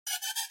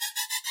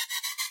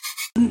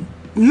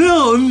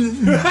No.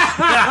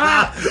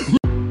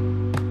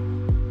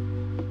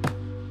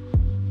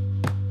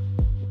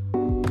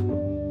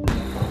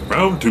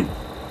 Round 2.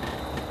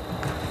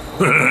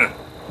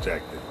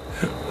 Jacked it.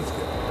 Let's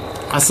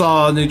go. I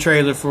saw a new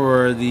trailer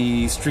for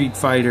the Street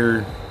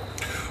Fighter.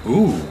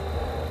 Ooh.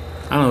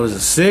 I don't know, was it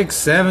 6,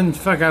 7?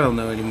 Fuck, I don't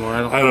know anymore.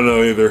 I don't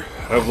know either.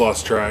 I've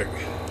lost track.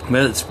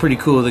 But it's pretty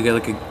cool. They got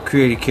like a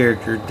create a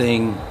character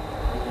thing.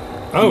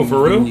 Oh,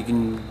 for real? And you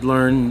can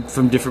learn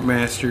from different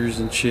masters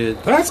and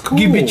shit. That's cool.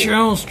 Give it your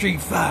own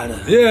Street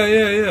Fighter.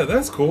 Yeah.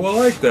 That's cool. I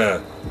like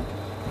that.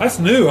 That's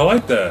new. I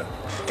like that.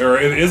 Or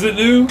is it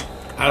new?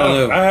 I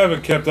don't know. I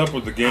haven't kept up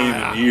with the game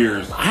in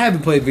years. I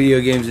haven't played video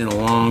games in a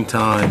long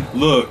time.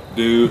 Look,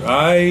 dude,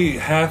 I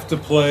have to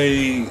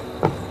play.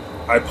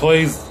 I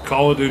play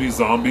Call of Duty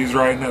Zombies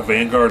right now,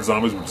 Vanguard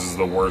Zombies, which is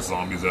the worst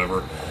zombies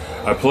ever.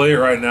 I play it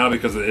right now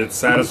because it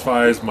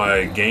satisfies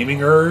my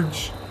gaming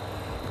urge,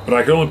 but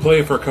I can only play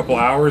it for a couple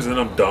hours and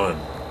I'm done.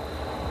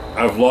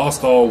 I've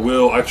lost all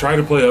will. I try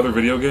to play other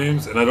video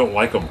games and I don't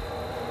like them.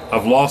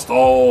 I've lost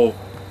all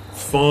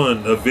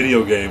fun of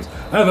video games.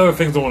 I have other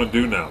things I want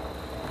to do now.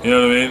 You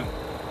know what I mean?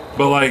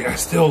 But like, I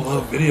still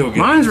love video games.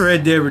 Mine's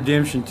Red Dead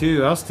Redemption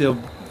 2. I'll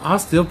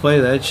still play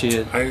that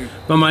shit.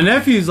 But my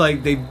nephews,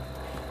 like, they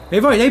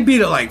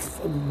beat it like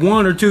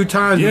 1 or 2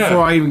 times before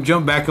I even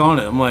jump back on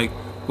it. I'm like,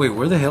 wait,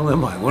 where the hell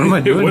am I? What am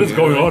I doing? What is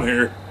going on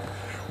here?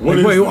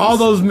 Wait, all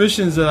those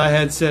missions that I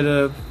had set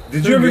up.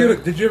 Did you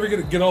ever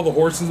get all the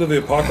horses of the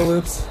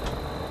apocalypse?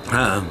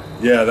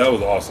 Yeah, that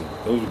was awesome.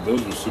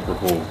 Those were super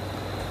cool.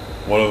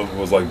 One of them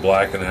was like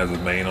black and has his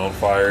mane on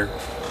fire.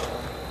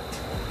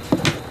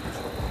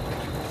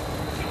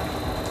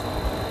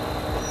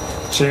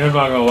 Shane, I'm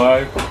not gonna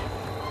lie.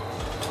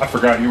 I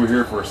forgot you were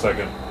here for a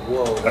second.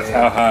 Whoa, That's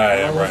how high I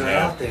am right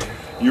now. Out there.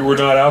 You were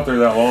not out there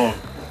that long.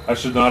 I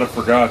should not have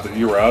forgot that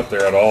you were out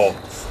there at all.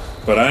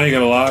 But I ain't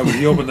gonna lie, when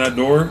he opened that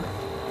door,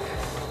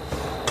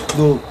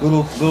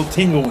 little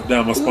tingle went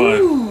down my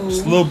spine. Ooh.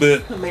 Just a little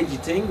bit. That made you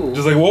tingle.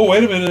 Just like, whoa,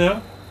 wait a minute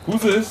now.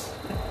 Who's this?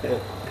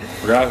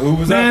 Forgot who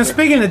was out Man, there.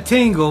 speaking of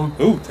tingle,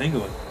 Ooh,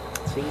 tingling.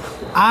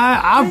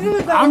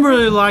 I'm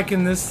really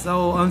liking this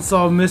whole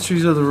Unsolved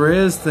Mysteries of the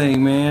Rez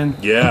thing, man.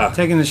 Yeah.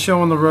 Taking the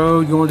show on the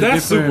road, going to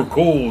That's different... super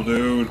cool,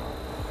 dude.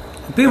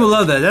 People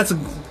love that.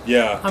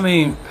 Yeah. I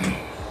mean...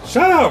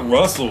 Shout out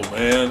Russell,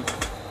 man.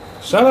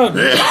 Shout out...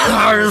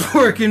 hardest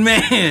working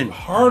man.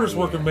 Hardest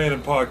working man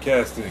in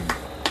podcasting.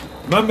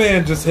 My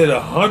man just hit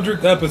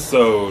 100th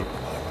episode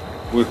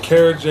with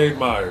Kara Jade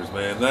Myers,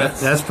 man.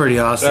 That's pretty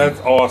awesome. That's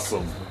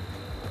awesome.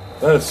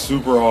 That is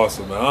super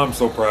awesome, man. I'm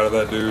so proud of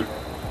that dude.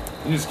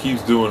 He just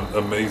keeps doing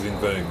amazing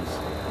things.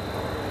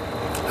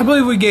 I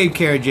believe we gave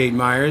Kara Jade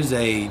Myers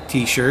a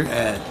t-shirt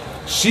at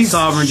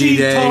Sovereignty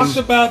Day. She talked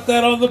about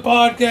that on the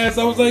podcast.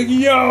 I was like,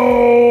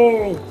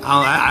 yo!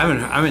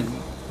 I haven't...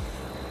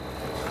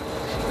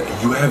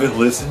 You haven't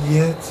listened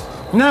yet?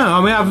 No, I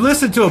mean, I've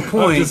listened to a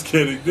point. I'm just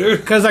kidding, dude.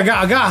 Because I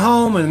got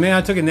home and, man,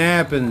 I took a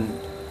nap and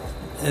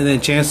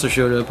then Chancellor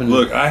showed up. And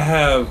Look, I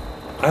have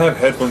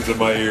headphones in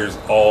my ears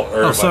all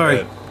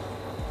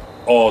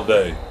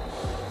day.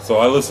 So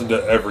I listen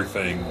to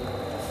everything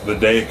the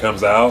day it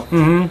comes out.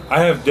 Mm-hmm. I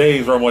have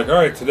days where I'm like, all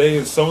right, today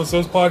is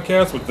so-and-so's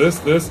podcast with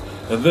this,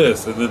 and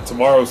this. And then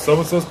tomorrow is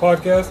so-and-so's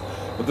podcast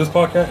with this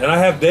podcast. And I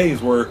have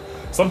days where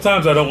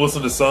sometimes I don't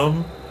listen to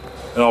some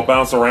and I'll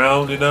bounce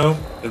around, you know,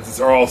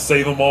 or I'll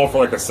save them all for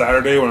like a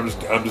Saturday when I'm just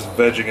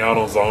vegging out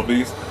on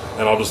zombies,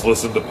 and I'll just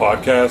listen to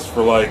podcasts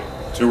for like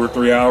 2 or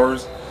 3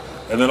 hours,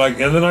 and then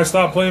I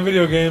stop playing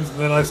video games, and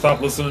then I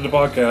stop listening to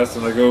podcasts,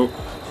 and I go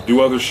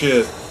do other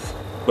shit.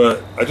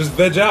 But I just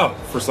veg out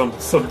for some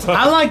time.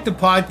 I like the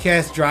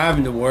podcast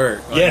driving to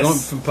work. Like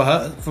Yes.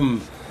 Going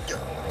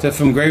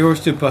from Grey Horse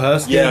to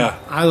Pawhuska. Yeah.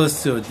 I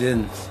listen to it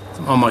then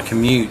on my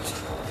commute.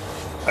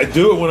 I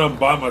do it when I'm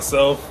by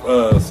myself.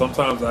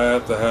 Sometimes I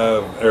have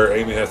to or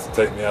Amy has to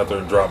take me out there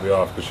and drop me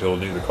off because she'll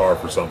need the car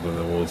for something,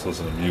 and we'll just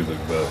listen to music.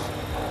 But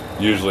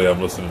usually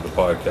I'm listening to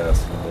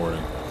podcasts in the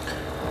morning.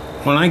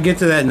 When I get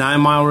to that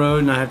 9 Mile Road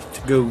and I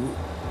have to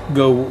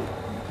go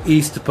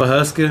east to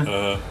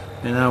Pawhuska,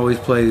 and I always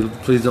play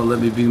Please Don't Let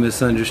Me Be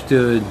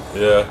Misunderstood.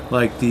 Yeah.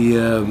 Like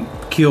the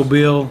Kill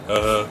Bill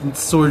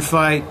sword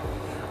fight.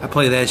 I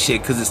play that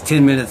shit because it's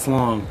 10 minutes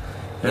long.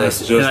 And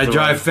I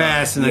drive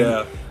fast,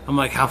 and I'm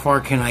like, how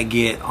far can I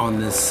get on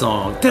this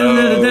song? And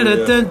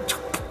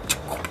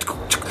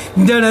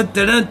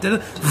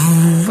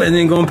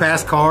then going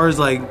past cars,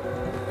 like,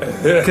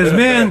 because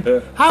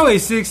man, Highway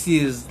 60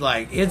 is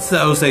like, it's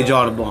the Osage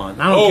Audubon.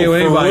 I don't care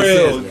what anybody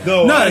says.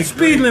 No, the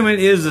speed limit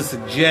is a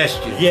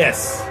suggestion.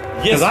 Yes.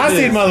 Because I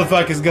see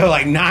motherfuckers go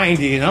like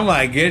 90, and I'm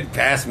like, get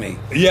past me.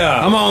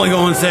 Yeah. I'm only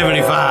going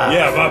 75.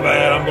 Yeah, my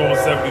bad. I'm going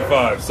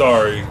 75.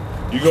 Sorry.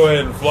 You go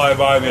ahead and fly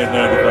by me at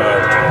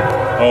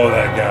 95. Oh,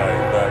 that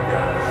guy.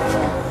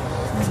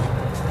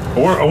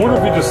 I wonder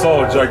if we just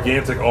saw a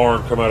gigantic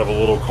arm come out of a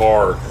little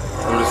car.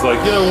 I'm just like,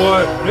 you know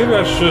what? Maybe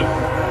I should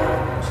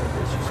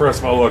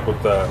press my luck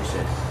with that.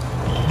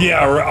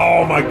 Yeah.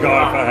 Oh my God!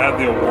 If I had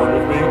the award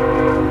with me,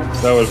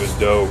 that would have been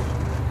dope.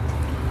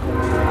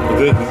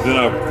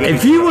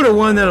 If you would have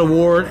won that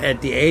award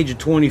at the age of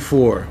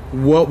 24,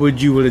 what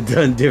would you would have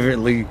done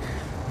differently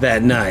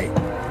that night?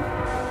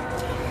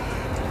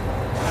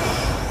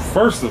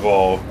 First of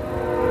all,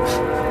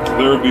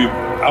 there would be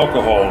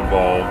alcohol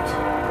involved.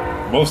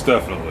 Most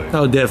definitely.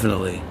 Oh,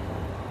 definitely.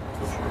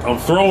 I'm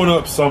throwing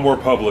up somewhere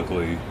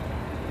publicly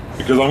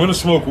because I'm going to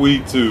smoke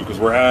weed too because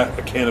we're at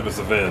a cannabis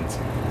event.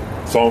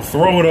 So I'm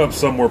throwing up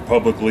somewhere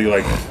publicly.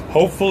 Like,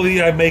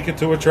 hopefully I make it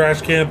to a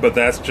trash can, but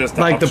that's just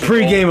like the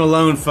pregame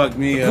alone fucked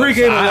me up.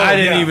 Pregame alone, I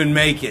didn't even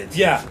make it.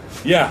 Yeah,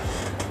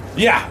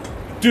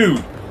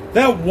 dude.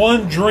 That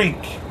one drink,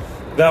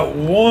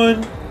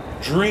 and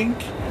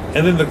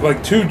then the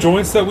like 2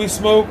 joints that we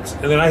smoked,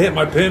 and then I hit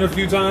my pen a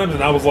few times,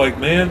 and I was like,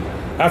 man.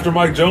 After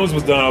Mike Jones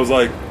was done, I was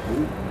like,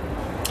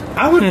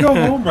 I would go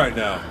home right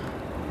now.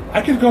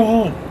 I could go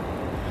home.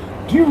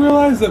 Do you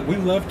realize that we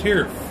left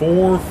here at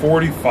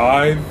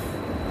 4:45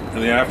 in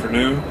the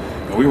afternoon,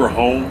 and we were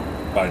home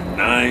by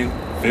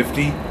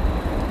 9:50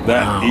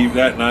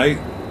 that night?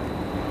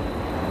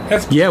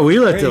 That's we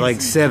left crazy. at like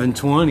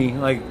 7:20.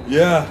 Like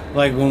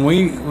like when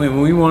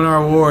we won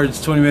our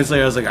awards 20 minutes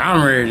later, I was like,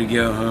 I'm ready to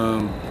go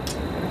home.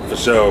 For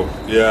sure.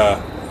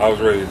 Yeah, I was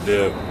ready to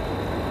dip.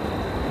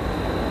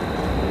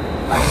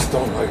 I just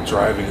don't like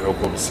driving in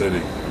Oklahoma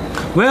City.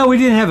 Well, we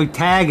didn't have a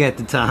tag at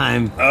the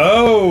time.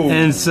 Oh!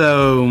 And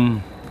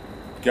so...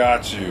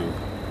 Got you.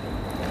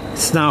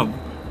 It's not...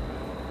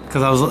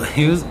 Because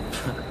he was...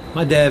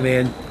 My dad,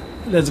 man,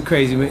 that's a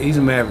crazy... He's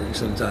a maverick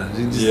sometimes.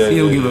 He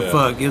don't give a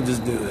fuck. He'll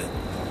just do it.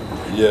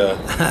 Yeah.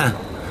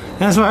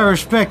 That's what I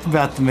respect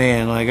about the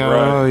man. Like,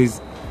 I've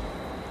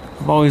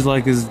always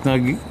liked his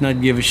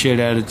not give a shit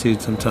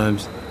attitude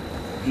sometimes.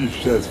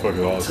 That's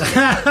fucking awesome.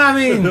 I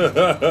mean...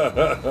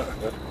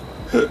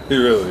 He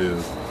really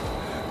is.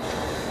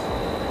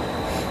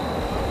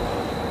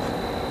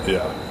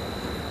 Yeah.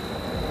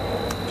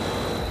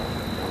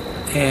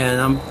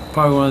 And I'm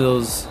probably one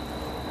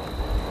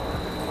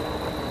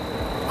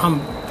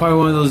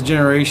of those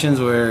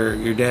generations where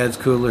your dad's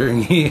cooler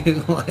than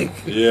you. Like,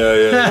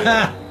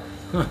 yeah.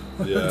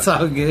 It's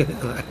all good.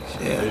 Like,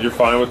 yeah, you're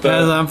fine with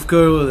that? I'm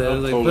cool with it. I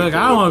was like, totally look,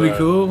 cool I don't want to with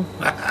be cool.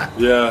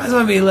 Yeah. I just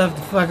want to be left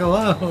the fuck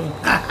alone.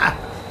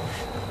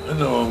 I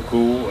know I'm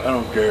cool. I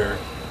don't care.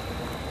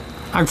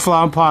 I can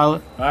fly on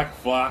pilot. I can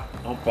fly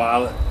on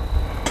pilot.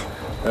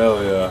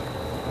 Hell yeah.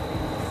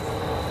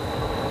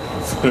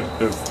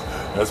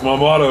 That's my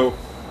motto.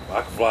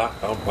 I can fly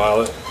on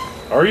pilot.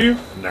 Are you?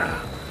 Nah.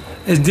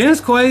 Is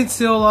Dennis Quaid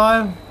still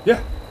alive?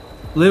 Yeah.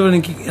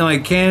 Living in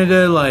like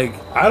Canada, like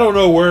I don't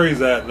know where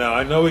he's at now.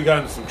 I know he got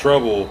into some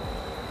trouble,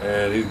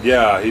 and he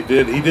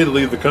did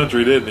leave the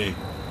country, didn't he?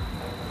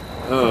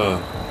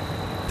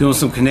 Doing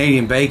some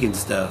Canadian bacon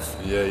stuff.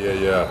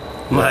 Yeah.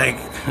 Like,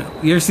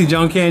 you ever see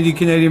John Candy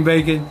Canadian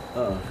Bacon?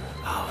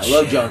 I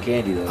love John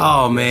Candy though.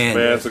 Oh man,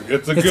 it's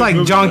it's like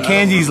movie. John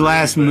Candy's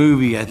last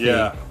movie. I think.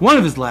 Yeah. One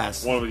of his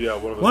last. One of his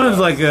One of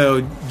like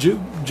a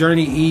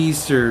Journey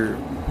East or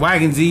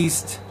Wagons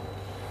East.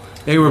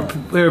 They were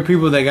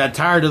people that got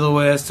tired of the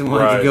West and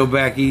wanted to go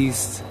back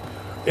east.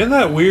 Isn't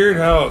that weird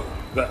how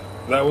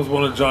that was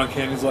one of John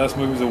Candy's last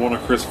movies and one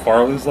of Chris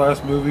Farley's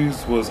last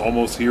movies was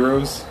Almost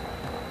Heroes?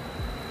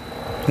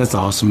 That's an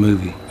awesome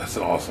movie. That's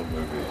an awesome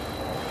movie.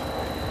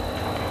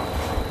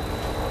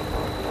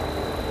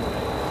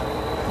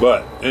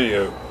 But,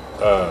 anyhow,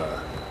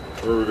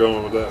 where are we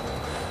going with that?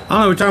 I don't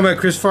know, we're talking about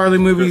Chris Farley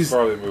movies. Chris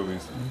Farley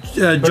movies.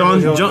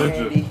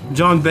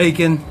 John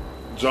Bacon.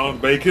 John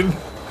Bacon?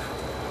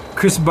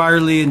 Chris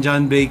Barley and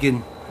John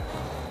Bacon.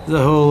 It's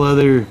a whole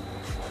other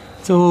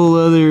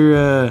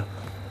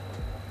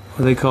what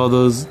do they call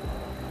those?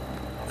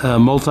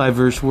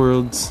 Multiverse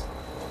worlds.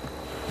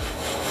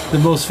 The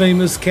most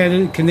famous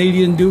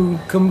Canadian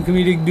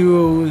comedic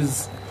duo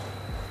is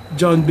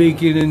John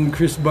Bacon and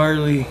Chris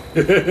Barley.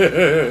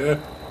 They're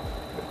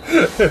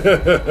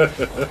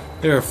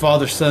a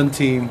father-son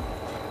team,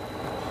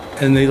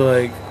 and they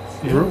like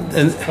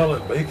call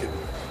it Bacon.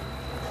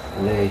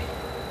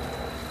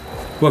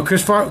 Well,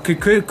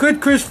 could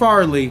Chris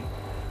Farley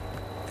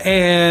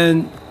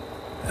and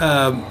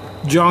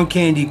John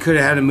Candy could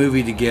have had a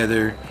movie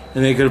together,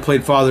 and they could have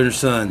played father and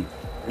son.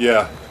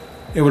 Yeah,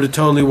 it would have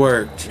totally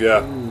worked.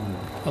 Yeah,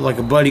 like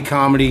a buddy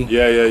comedy.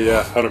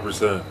 Yeah,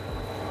 100%.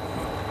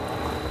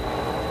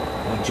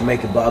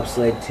 Jamaica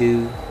Bobsled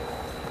 2.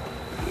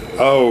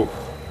 Oh.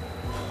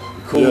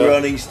 Cool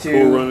Runnings 2.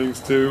 Cool Runnings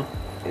 2.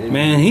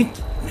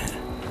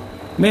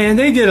 Man,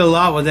 they did a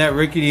lot with that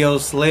rickety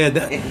old sled.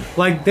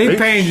 Like, they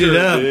painted it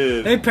up.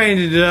 Did. They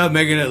painted it up,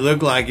 making it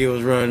look like it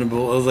was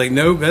runnable. I was like,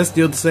 nope, that's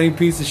still the same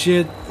piece of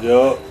shit.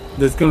 Yup.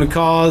 That's going to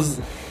cause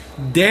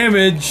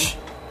damage.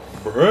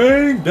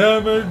 Brain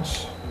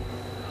damage.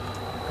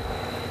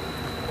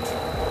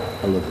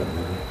 I love that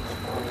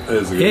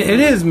movie. It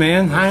is,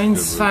 man.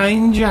 Heinz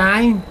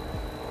Feinstein.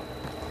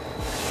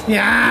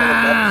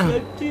 Yeah.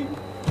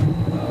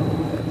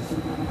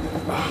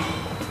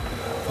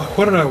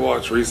 What did I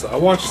watch recently? I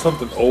watched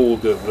something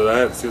old that I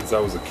hadn't seen since I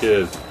was a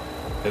kid,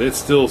 and it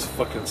still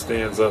fucking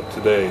stands up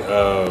today.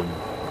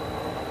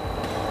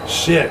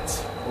 Shit.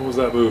 What was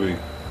that movie?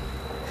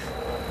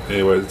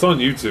 Anyway, it's on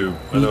YouTube.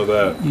 I know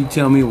that. You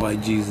tell me,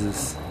 White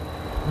Jesus.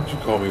 Why don't you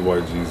call me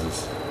White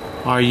Jesus?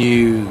 Are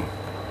you...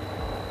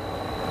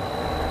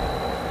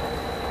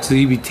 So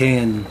you be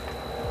tan.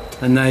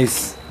 A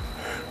nice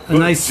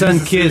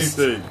sun-kissed...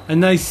 A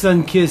nice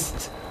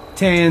sun-kissed,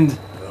 tanned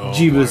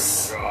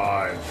Jeebus.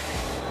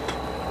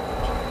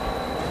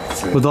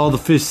 With all the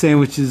fish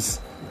sandwiches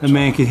a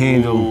man can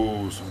handle.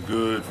 Ooh, some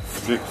good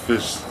big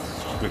fish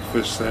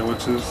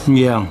sandwiches.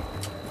 Yeah.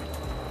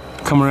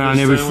 Come around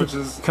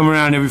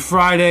every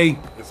Friday.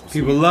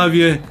 People love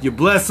you. You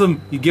bless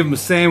them. You give them a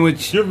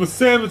sandwich. Give them a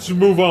sandwich, you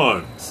move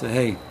on. Say,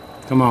 hey,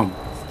 come on.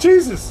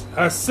 Jesus,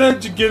 I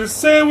said you get a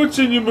sandwich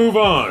and you move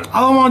on.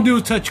 All I want to do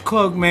is touch your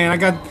cloak, man. I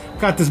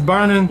got this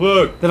burning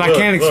that I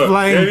can't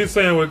explain. Give me a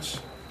sandwich.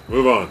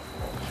 Move on.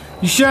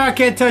 You sure I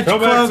can't touch your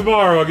cloak? Come back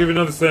tomorrow. I'll give you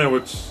another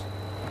sandwich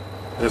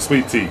and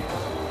sweet tea.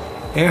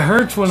 It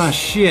hurts when I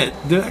shit.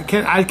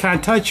 Can I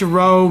touch your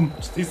robe,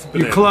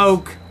 your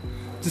cloak,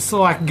 just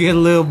so I can get a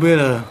little bit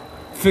of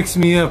fix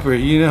me up, or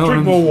you know?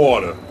 Drink more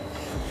water.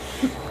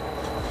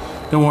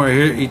 Don't worry.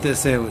 Here, eat that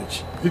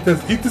sandwich. Eat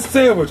the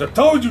sandwich. I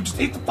told you, just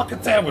eat the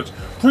fucking sandwich.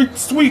 Drink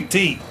sweet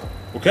tea,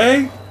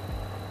 okay?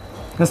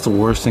 That's the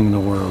worst thing in the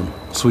world.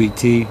 Sweet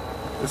tea.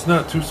 It's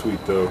not too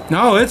sweet though.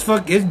 No, it's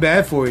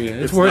bad for you.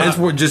 It's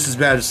just as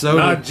bad as soda.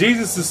 Not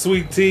Jesus'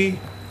 sweet tea.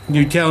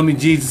 You're telling me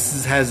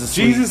Jesus has a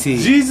sweet tea?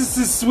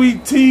 Jesus'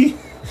 sweet tea.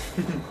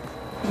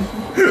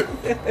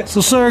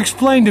 So, sir,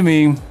 explain to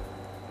me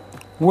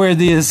where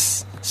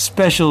this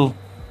special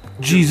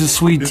Jesus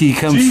sweet tea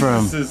comes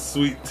from. Jesus'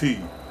 sweet tea.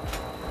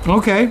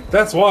 Okay.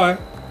 That's why.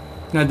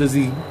 Now, does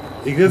he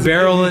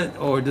barrel it,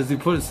 or does he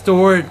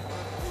store it?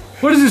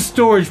 What is his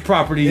storage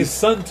properties? It's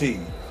sun tea.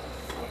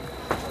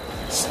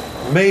 It's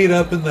made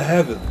up in the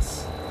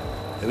heavens.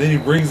 And then he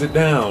brings it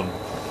down.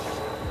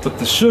 But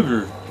the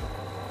sugar,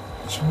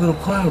 there's some little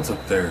clouds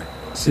up there.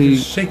 See,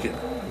 just shake it.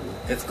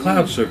 It's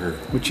cloud sugar.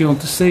 What you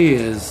want to see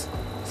is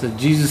that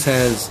Jesus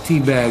has tea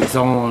bags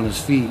all on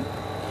his feet,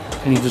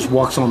 and he just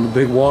walks on the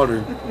big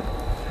water,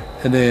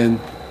 and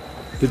then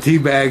the tea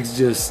bags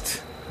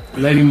just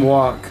let him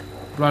walk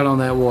right on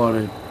that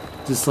water,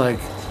 just like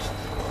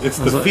it's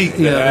the feet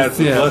that adds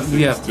the blessings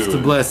to it's it. The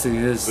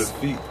blessing. The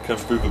feet come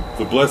through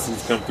the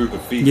blessings come through the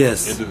feet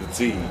into the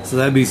tea. So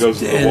that'd be goes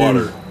to the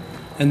water.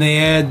 And they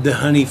add the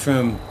honey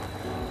from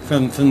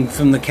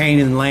the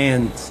Canaan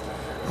lands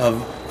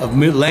of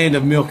land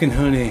of milk and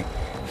honey.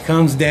 It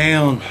comes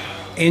down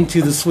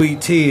into the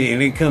sweet tea,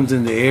 and it comes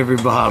into every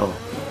bottle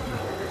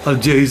of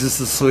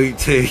Jesus' sweet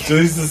tea.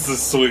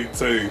 Jesus' sweet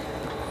tea.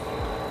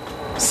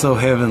 So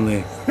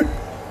heavenly.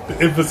 The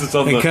emphasis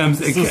on it comes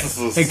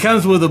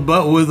with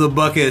a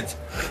bucket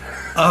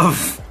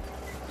of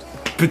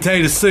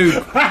potato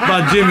soup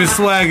by Jimmy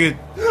Swaggart.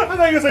 I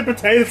think it's like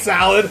potato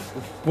salad.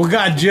 We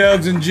got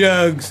jugs and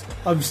jugs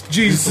of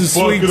Jesus'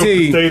 sweet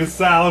tea. Of potato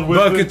salad with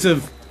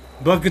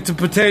buckets of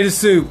potato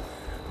soup.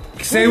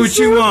 Say what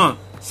you want.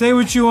 Say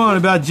what you want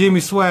about Jimmy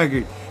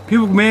Swaggart.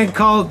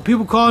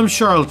 People call him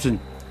charlatan.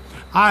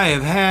 I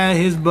have had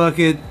his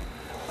bucket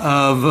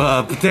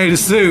of potato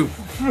soup,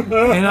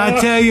 and I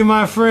tell you,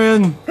 my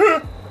friend,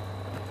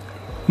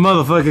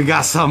 motherfucker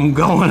got something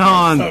going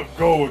on.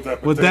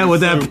 With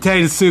that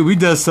potato soup. He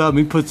does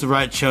something. He puts the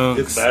right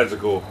chunks. It's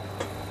magical.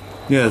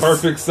 Yes.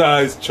 Perfect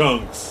sized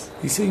chunks.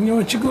 He said, "You know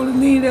what you're gonna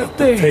need out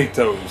there?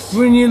 Potatoes.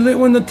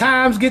 When the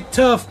times get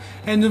tough,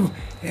 and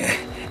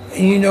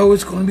you know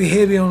it's gonna be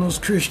heavy on those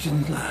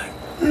Christians, like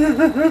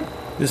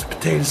this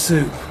potato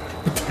soup.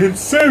 Potato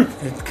soup.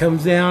 It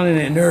comes down and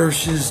it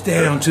nourishes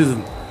down to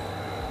them,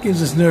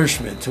 gives us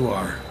nourishment to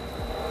our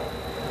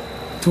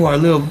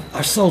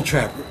soul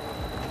trapper,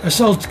 our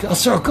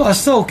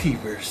soul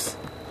keepers.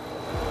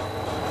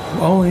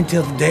 Only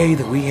until the day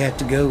that we have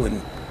to go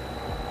and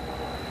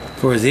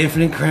for his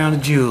infinite crown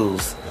of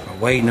jewels are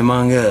waiting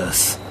among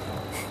us."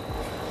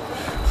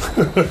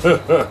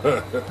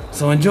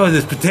 So enjoy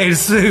this potato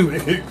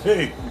soup.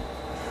 Hey,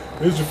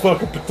 here's your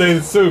fucking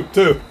potato soup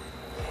too.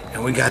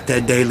 And we got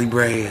that daily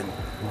bread.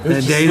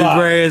 That daily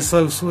bread is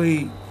so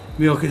sweet.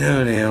 Milk and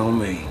honey on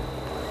me.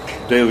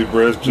 Daily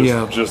bread,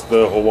 just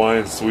the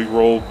Hawaiian sweet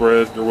rolled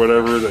bread or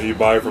whatever that you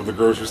buy from the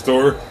grocery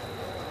store.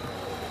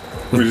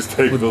 We just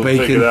take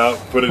it out,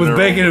 put it in with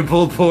bacon and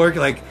pulled pork.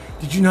 Like,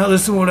 did you not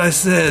listen to what I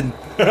said?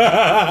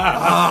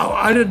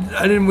 I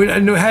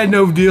had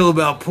no deal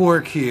about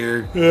pork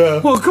here. Yeah.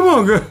 Well, come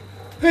on, girl.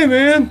 Hey,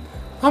 man.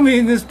 I'm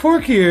eating this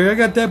pork here. I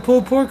got that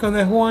pulled pork on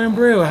that Hawaiian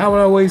bread. How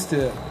would I waste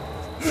it?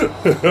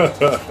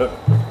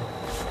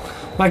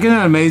 Like, isn't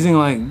that amazing?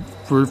 Like,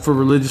 for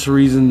religious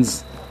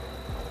reasons,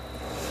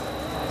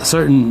 a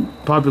certain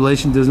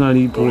population does not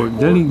eat pork.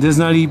 Does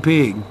not eat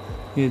pig.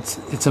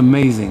 It's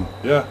amazing.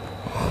 Yeah.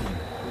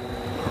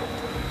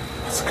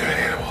 It's a good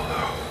animal,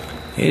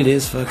 though. It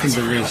is fucking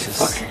delicious.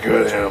 Really fucking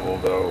good animal,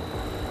 though.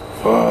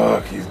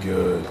 Fuck, he's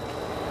good.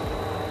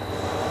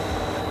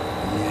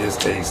 He is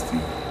tasty.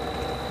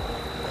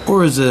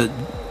 Or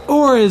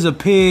is a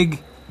pig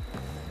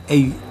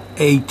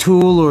a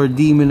tool or a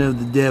demon of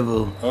the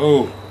devil?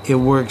 Oh. It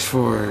works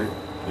for...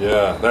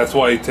 Yeah, that's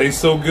why he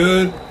tastes so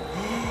good.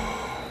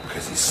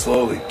 Because he's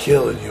slowly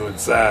killing you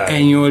inside.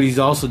 And you know what he's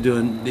also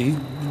doing?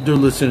 They're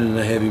listening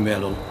to heavy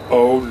metal.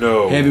 Oh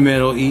no. Heavy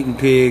metal, eating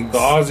pigs. The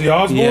Ozzy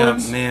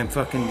Osbournes? Yeah, man,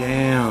 fucking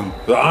down.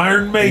 The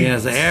Iron Maiden. Yeah,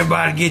 so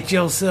everybody get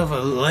yourself a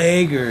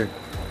leg or...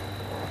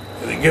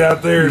 And then get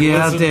out there and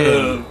listen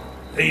to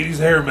 80s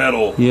hair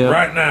metal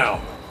right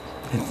now.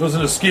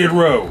 Listen to Skid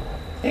Row.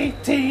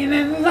 18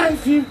 in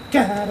life, you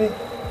got it.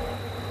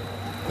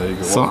 There you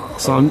go.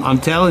 So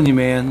I'm telling you,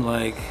 man,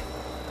 like...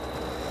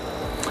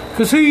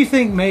 Because who you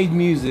think made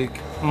music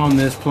on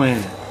this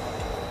planet?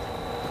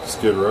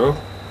 Skid Row?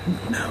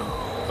 No.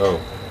 Oh.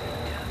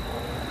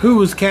 Who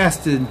was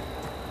casted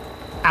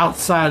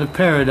outside of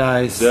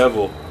paradise?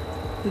 Devil.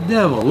 The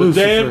devil. The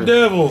Lucifer. damn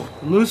devil.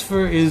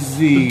 Lucifer is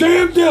the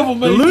damn devil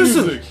made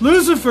music.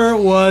 Lucifer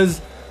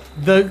was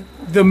the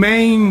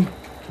main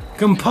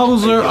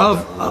composer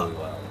of...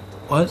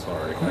 what?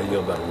 Sorry, I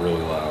yelled that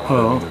really loud.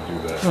 Oh. I didn't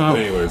mean to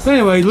do that.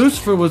 Anyway,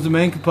 Lucifer was the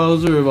main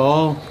composer of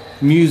all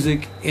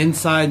music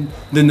inside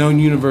the known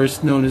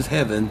universe known as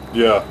heaven.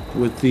 Yeah.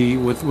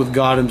 With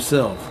God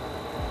himself.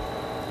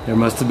 There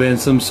must have been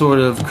some sort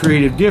of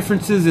creative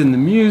differences in the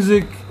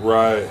music.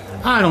 Right.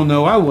 I don't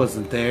know. I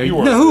wasn't there. You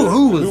weren't there.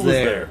 Who was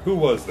there? Who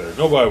was there?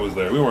 Nobody was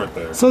there. We weren't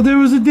there. So there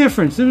was a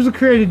difference. There was a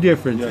creative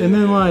difference. Yeah, and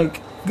then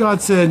God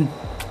said,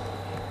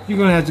 you're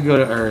going to have to go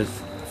to Earth.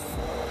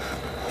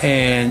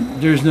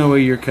 And there's no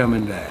way you're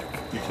coming back.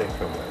 You can't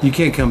come back. You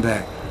can't come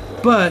back.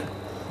 But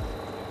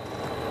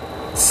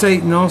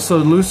Satan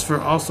Lucifer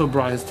also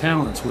brought his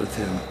talents with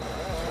him.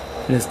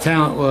 And his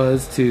talent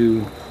was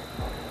to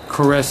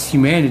caress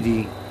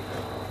humanity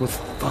with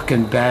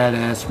fucking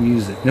badass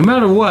music. No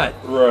matter what.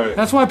 Right.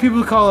 That's why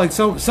people call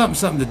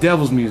something the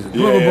devil's music.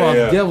 Yeah,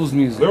 The devil's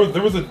music.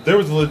 There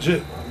was a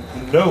legit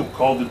note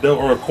called the devil,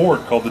 or a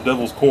chord called the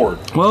devil's chord.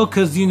 Well,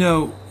 because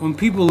when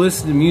people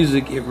listen to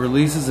music, it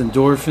releases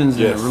endorphins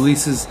and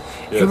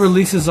it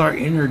releases our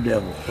inner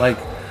devil, like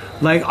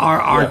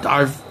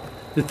our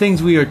the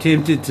things we are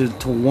tempted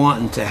to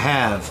want and to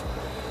have.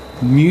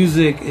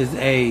 Music is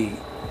it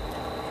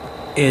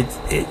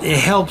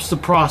helps the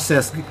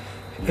process.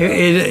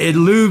 It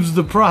lubes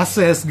the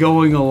process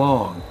going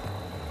along.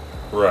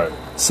 Right.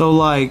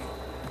 So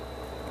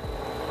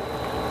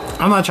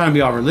I'm not trying to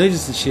be all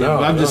religious and shit,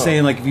 but I'm just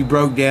saying, if you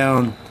broke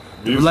down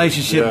the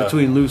relationship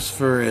between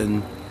Lucifer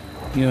and,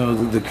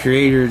 the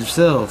creator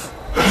himself.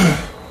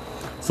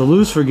 So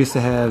Lucifer gets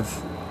to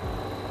have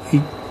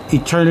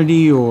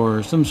eternity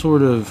or some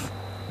sort of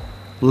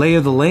lay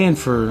of the land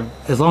for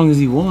as long as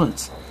he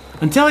wants.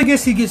 Until I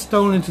guess he gets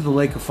thrown into the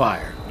lake of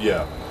fire.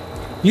 Yeah.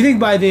 You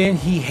think by then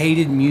he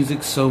hated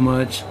music so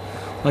much?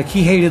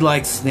 He hated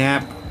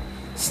Snap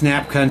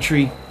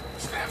Country.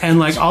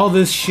 And all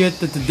this shit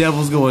that the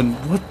devil's going,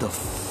 what the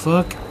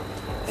fuck?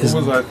 What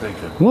was I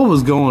thinking? What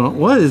was going on?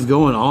 What is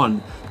going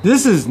on?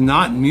 This is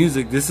not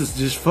music. This is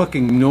just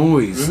fucking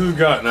noise. This has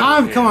gotten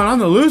come on, I'm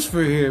the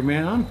Lucifer here,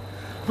 man.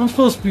 I'm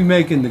supposed to be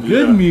making the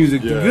good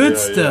music, the good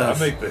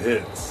stuff. I make the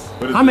hits.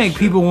 I make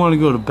people want to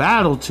go to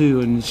battle too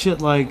and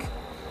shit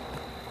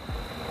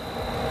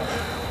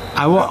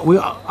I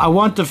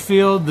want to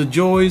feel the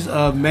joys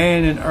of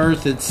man and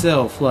earth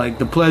itself,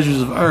 the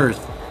pleasures of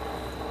earth.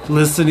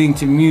 Listening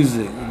to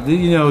music,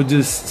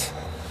 just...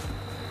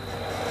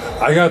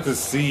 I got to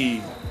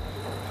see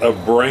a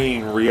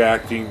brain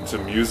reacting to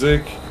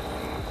music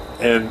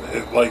and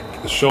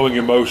showing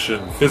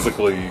emotion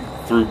physically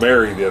through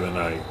Mary the other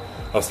night.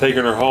 I was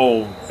taking her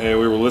home and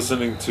we were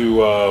listening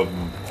to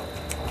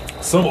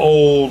some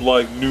old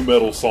new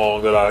metal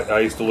song that I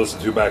used to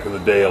listen to back in the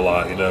day a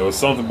lot. It was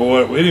something,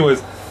 boy.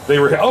 Anyways, it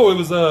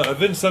was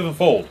Avenged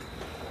Sevenfold.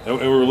 And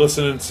we were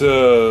listening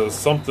to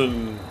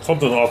something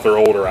off their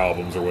older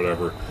albums or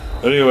whatever.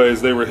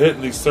 Anyways, they were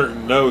hitting these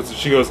certain notes, and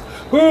she goes,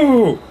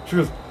 "Woo!" She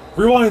goes,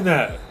 "Rewind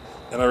that."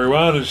 And I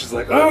rewound, and she's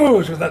like,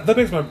 "Oh!" She goes, that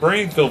makes my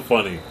brain feel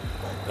funny.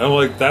 And I'm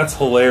like, that's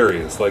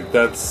hilarious.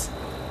 That's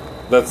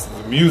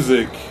the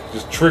music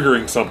just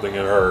triggering something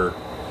in her.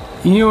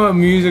 You know what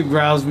music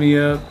riles me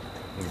up?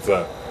 What's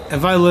that?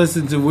 If I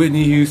listen to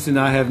Whitney Houston,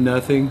 I Have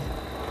Nothing,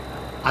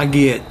 I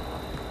get...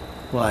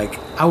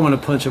 I want to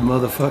punch a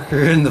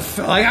motherfucker in the face.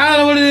 I don't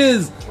know what it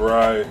is.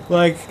 Right.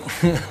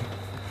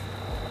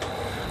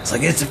 It's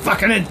it's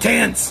fucking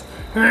intense.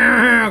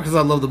 Because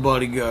I love The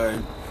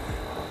Bodyguard.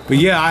 But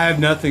yeah, I Have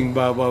Nothing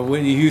by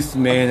Whitney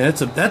Houston, man.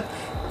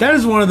 That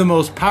is one of the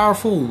most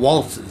powerful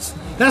waltzes.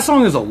 That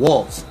song is a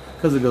waltz.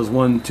 Because it goes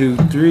 1, 2,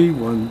 3,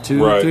 1,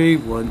 2, 3,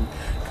 1.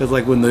 Because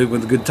when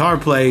the guitar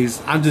plays,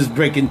 I'm just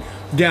breaking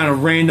down a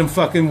random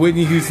fucking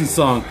Whitney Houston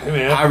song. Hey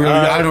man,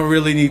 I don't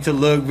really need to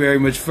look very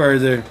much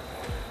further.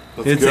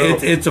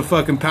 It's a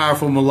fucking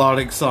powerful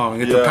melodic song.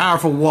 It's a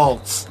powerful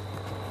waltz.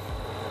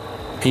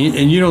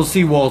 And you don't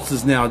see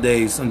waltzes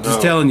nowadays. I'm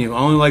just telling you. I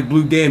only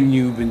Blue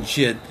Danube and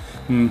shit.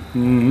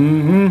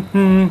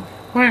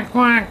 Quack,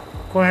 quack,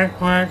 quack,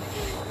 quack.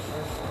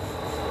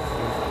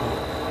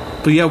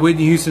 But yeah,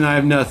 Whitney Houston, I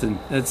Have Nothing.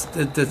 That's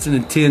an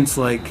intense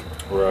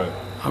Right.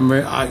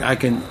 I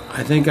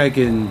think I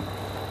can.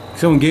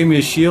 Someone gave me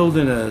a shield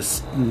and a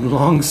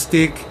long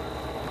stick.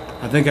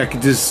 I think I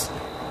could just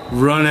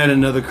run at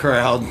another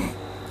crowd.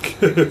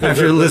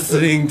 after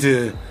listening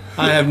to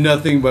I Have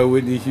Nothing by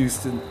Whitney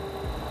Houston.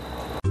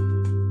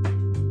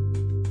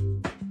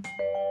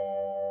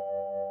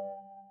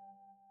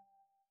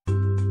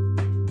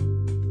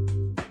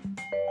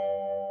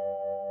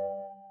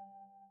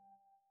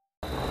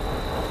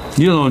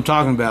 You know what I'm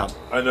talking about.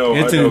 I know.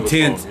 It's I know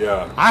intense. The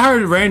song, yeah. I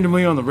heard it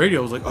randomly on the radio.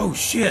 I was like, oh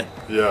shit.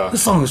 Yeah.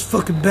 This song is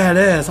fucking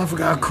badass. I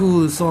forgot how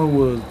cool this song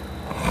was.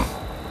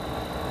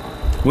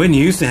 Whitney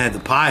Houston had the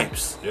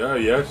pipes.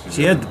 Yeah,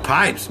 She had the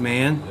pipes,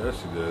 man. Yeah,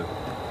 she did.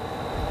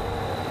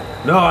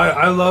 No,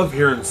 I love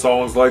hearing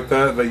songs like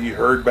that you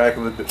heard back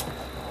in the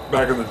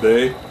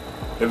day,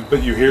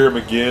 but you hear them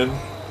again,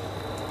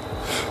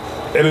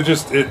 and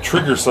it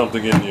triggers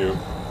something in you.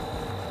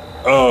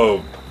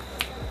 Oh,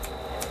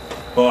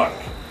 fuck!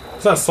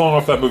 It's that song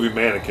off that movie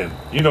Mannequin.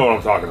 You know what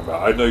I'm talking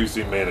about. I know you've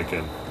seen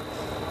Mannequin.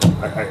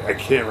 I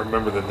can't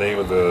remember the name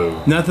of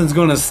the. Nothing's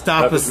gonna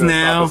stop us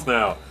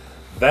now.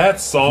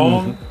 That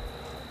song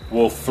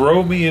will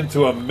throw me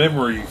into a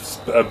memory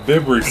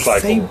cycle.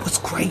 Say what's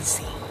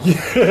crazy.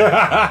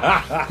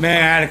 Yeah.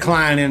 Man, I had a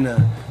client in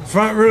the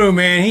front room,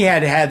 man. He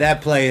had to have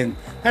that playing.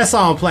 That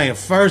song playing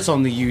first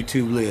on the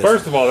YouTube list.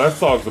 First of all, that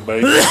song's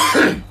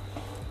amazing.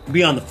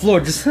 Be on the floor,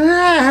 just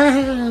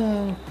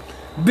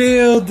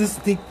build this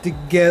thing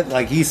together.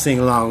 Like he's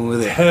singing along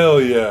with it.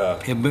 Hell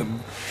yeah.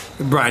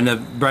 Brighten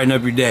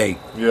up your day.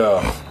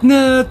 Yeah.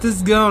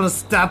 Nothing's gonna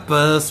stop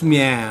us,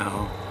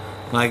 meow.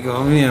 Like,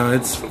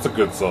 it's a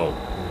good song.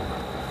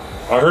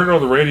 I heard it on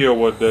the radio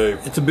one day.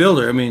 It's a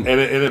builder. I mean, and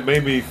it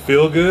made me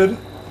feel good.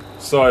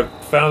 So I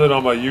found it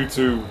on my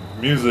YouTube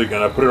Music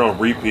and I put it on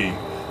repeat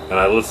and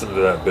I listened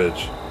to that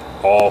bitch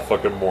all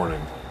fucking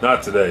morning.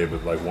 Not today,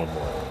 but like one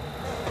morning.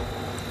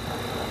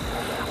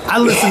 I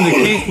listened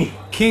to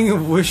King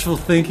of Wishful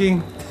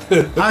Thinking.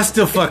 I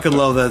still fucking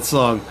love that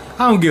song.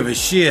 I don't give a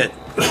shit.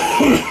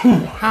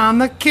 I'm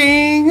the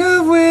king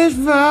of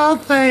wishful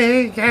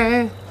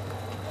thinking.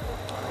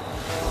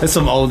 That's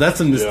some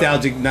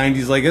nostalgic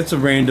 90s. Like, it's a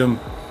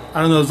random,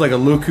 I don't know, it's like a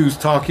Look Who's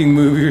Talking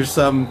movie or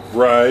something.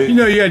 Right.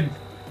 You had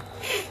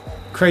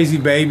crazy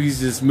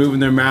babies just moving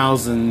their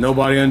mouths and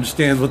nobody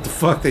understands what the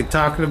fuck they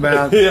talking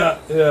about.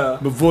 Yeah.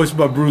 But voiced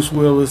by Bruce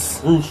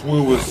Willis.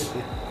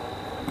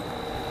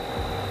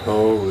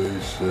 Holy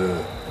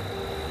shit.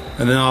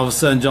 And then all of a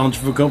sudden, John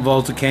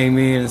Travolta came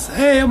in and said,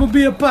 hey, I'm going to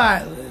be a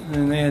pilot.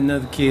 And they had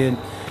another kid.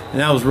 And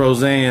that was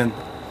Roseanne.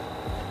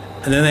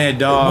 And then they had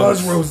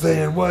dogs. It was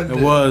Roseanne, wasn't it?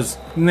 It was.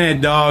 And they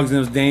had dogs, and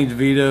it was Danny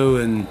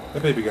DeVito, and...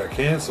 That baby got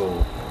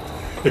canceled.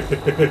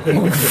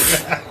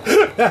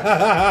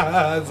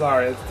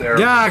 Sorry, it's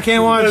terrible. Yeah, I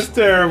can't watch... It's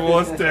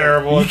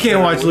terrible, You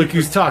can't watch Look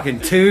Who's Talking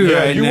 2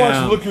 right you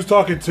now. watch Look Who's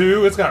Talking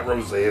 2, it's got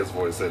Roseanne's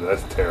voice in it.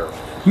 That's terrible.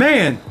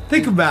 Man,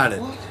 think about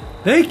it.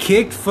 They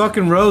kicked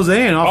fucking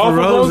Roseanne off of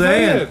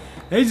Roseanne.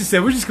 They just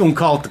said, we're just going to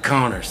call it the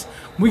Connors.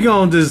 We're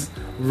going to just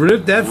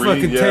rip that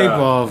fucking tape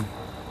off.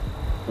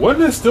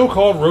 Wasn't it still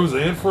called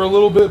Roseanne for a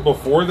little bit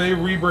before they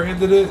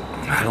rebranded it?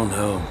 I don't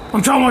know.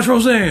 I'm trying to watch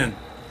Roseanne.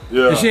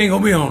 Yeah. And she ain't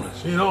gonna be on it.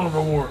 She ain't on it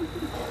no more.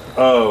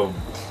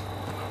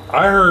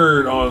 I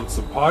heard on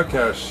some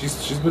podcasts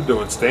she's been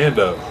doing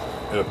stand-up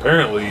and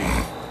apparently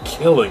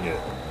killing it.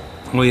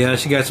 Well, yeah,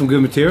 she got some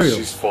good material.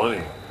 She's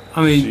funny.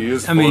 I mean, she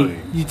is funny.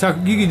 You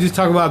could just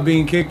talk about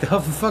being kicked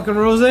off of fucking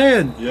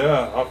Roseanne.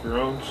 Yeah, off your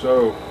own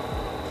show.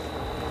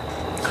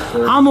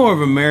 Sure. I'm more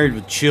of a Married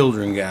with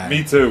Children guy.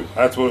 Me too.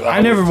 That's what I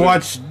never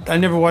watched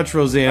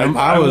Roseanne.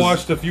 I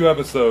watched a few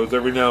episodes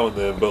every now and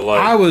then, but like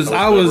I was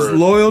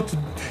loyal to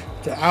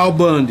Al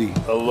Bundy.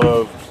 I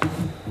loved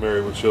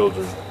Married with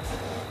Children.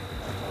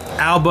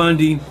 Al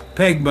Bundy,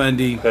 Peg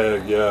Bundy.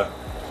 Peg, yeah.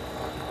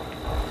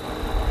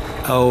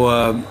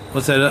 Oh,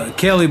 what's that?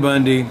 Kelly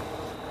Bundy.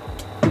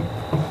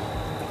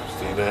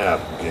 Christina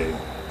Applegate.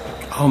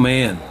 Oh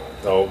man.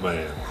 Oh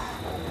man.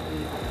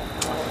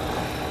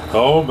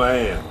 Oh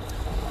man.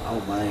 Oh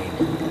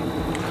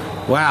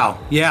man. Wow.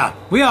 Yeah.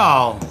 We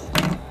all.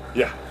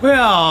 Yeah.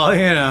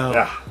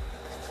 Yeah.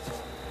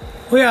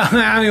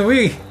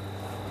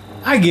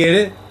 I get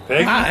it.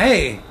 Peggy?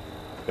 Hey.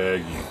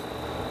 Peggy.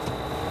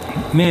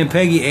 Man,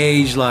 Peggy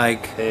aged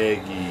like...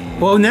 Peggy.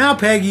 Well, now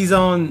Peggy's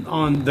on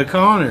the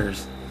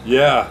Connors.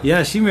 Yeah.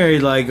 Yeah, she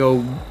married like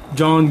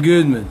John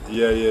Goodman.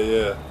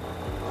 Yeah.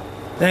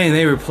 Dang,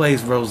 they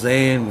replaced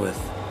Roseanne with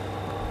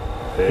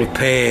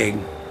Peg.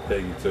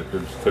 Peggy took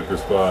her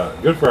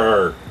spot. Good for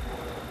her.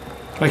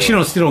 Like she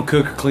still don't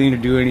cook or clean or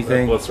do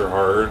anything. Bless her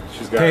heart.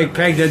 She's got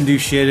Peg doesn't do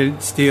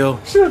shit still.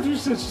 She don't do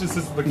shit. She just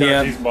sits in the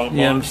couch eating bonbons.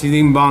 Yeah, she's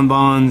eating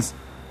bonbons.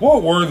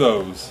 What were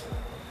those?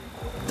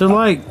 They're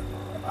like...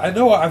 I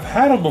know I've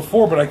had them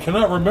before, but I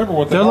cannot remember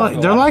what they're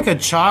like. They're like a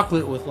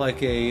chocolate with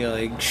like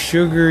a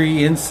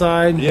sugary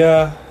inside.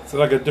 Yeah, it's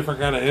like a different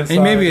kind of inside.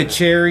 And maybe a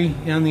cherry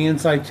on the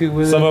inside too.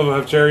 With Some of them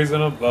have cherries in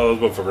them. Oh,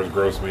 those motherfuckers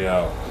gross me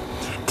out.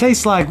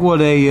 Tastes like what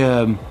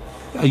a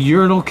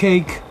urinal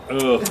cake.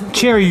 Ugh.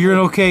 Cherry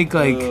urinal cake,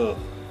 like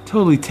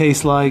totally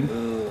tastes like.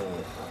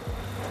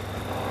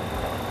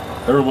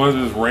 That reminds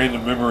me of this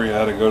random memory. I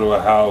had to go to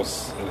a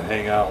house and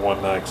hang out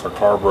one night because our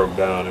car broke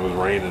down. It was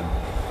raining,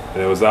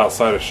 and it was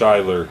outside of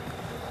Shiler.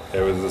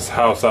 It was this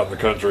house out in the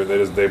country.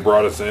 They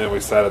brought us in. We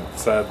sat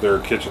at their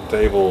kitchen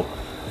table,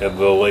 and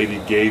the lady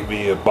gave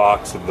me a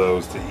box of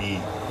those to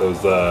eat.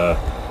 Those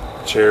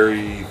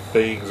cherry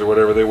things or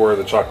whatever they were,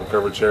 the chocolate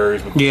covered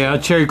cherries. Yeah,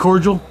 cherry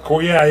cordial.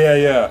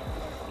 Yeah.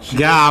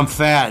 I'm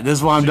fat.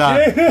 That's why I'm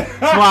dying.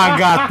 That's why I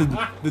got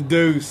the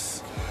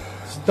deuce.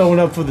 Just throwing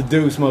up for the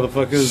deuce,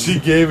 motherfuckers. She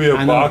gave me a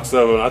box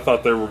of them. I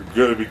thought they were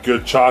going to be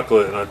good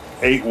chocolate, and I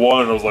ate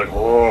one, and I was like,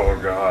 oh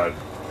god.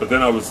 But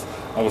then I was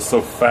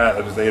so fat,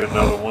 I just ate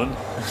another one.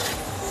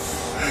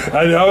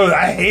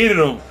 I hated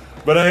them,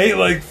 but I ate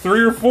like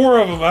 3 or 4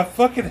 of them. I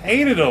fucking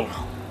hated them.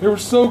 They were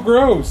so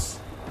gross.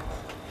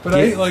 But I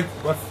ate like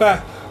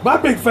my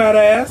big fat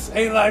ass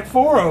ate like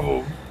 4 of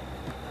them.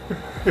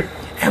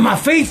 And my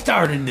feet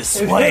started to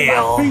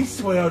swell. My feet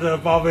swelled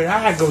up on me. I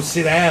had to go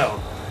sit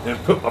down and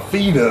put my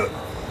feet up.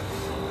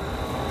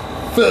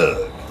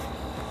 Fuck.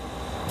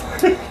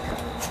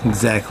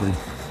 Exactly.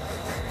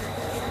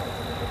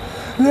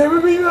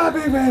 Never be my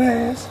big fat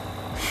ass.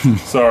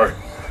 Sorry.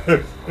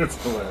 It's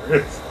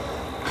hilarious.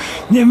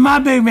 Yeah, my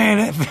big man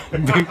ass.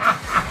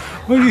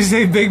 What do you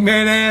say, big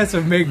man ass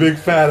or big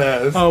fat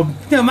ass? Oh,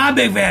 no, my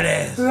big fat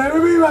ass. Never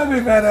be my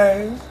big fat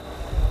ass.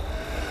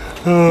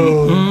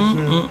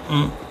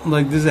 Oh,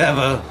 like, does it have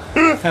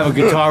a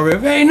guitar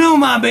riff? Hey, no,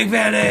 my big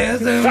fat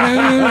ass.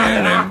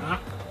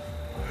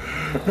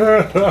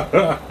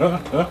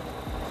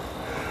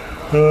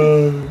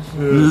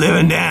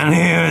 Living down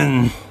here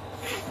and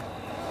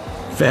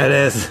fat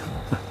ass.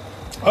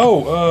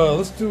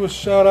 Let's do a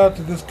shout out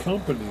to this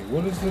company.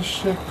 What is this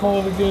shit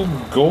called again?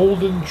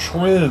 Golden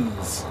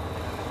Trends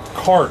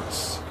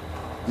carts.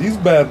 These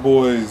bad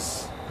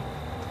boys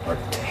are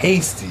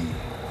tasty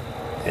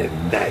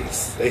and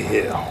nice. They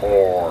hit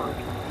hard,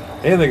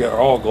 and they got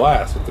all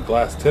glass with the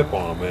glass tip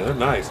on them. Man, they're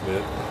nice,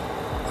 man.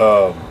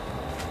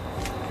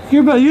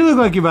 You look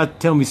like you're about to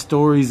tell me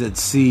stories at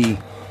sea.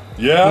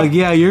 Yeah. Like,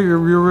 yeah, you're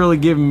really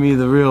giving me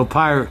the real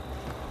pirate.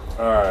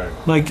 All right.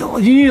 Like, you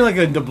need like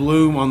a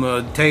doubloon on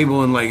the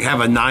table and like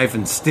have a knife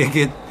and stick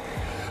it,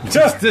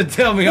 just to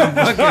tell me I'm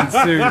fucking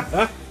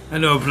serious. I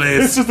know a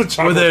place it's just a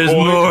chocolate where there's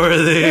coin. more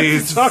of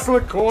these.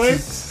 Chocolate coin?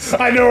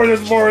 I know where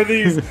there's more of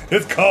these.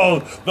 It's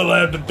called the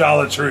Land of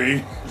Dollar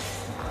Tree.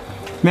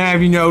 Man,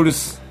 have you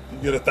noticed?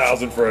 You get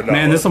 $1,000 for $1.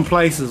 Man, there's some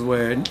places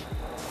where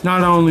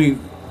not only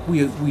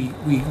we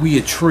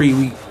a tree,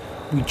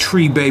 we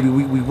tree baby,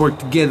 we work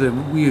together,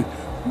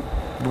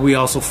 but we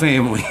also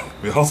family.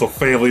 We also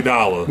Family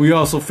Dollar. We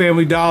also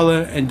Family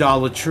Dollar and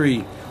Dollar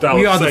Tree.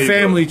 We are the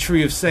family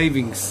tree of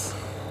savings.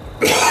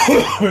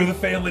 We're the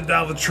Family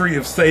Dollar Tree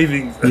of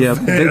savings. Yeah,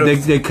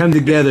 they come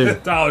together.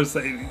 Dollar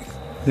savings.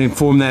 They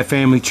form that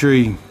family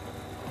tree.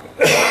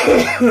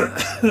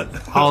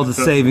 All the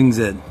savings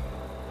that.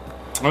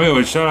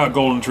 Anyway, shout out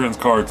Golden Trends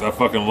carts. I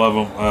fucking love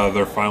them.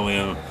 They're finally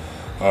in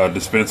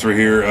dispensary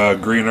here.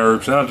 Green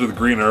Herb. Shout out to the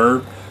Green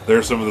Herb.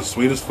 They're some of the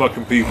sweetest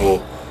fucking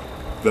people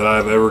that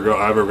I've ever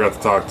got to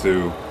talk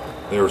to.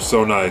 They were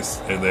so nice,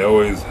 and they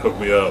always hook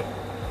me up,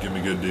 give me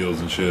good deals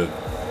and shit.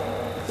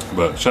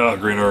 But shout out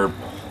Green Herb.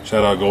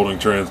 Shout out Golden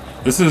Trends.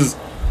 This is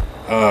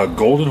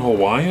Golden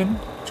Hawaiian.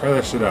 Try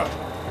that shit out.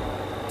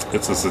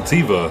 It's a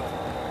sativa.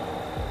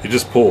 You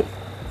just pull.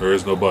 There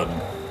is no button.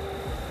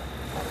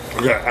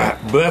 Okay,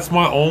 but that's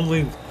my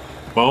only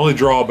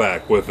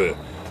drawback with it.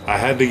 I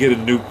had to get a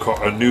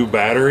new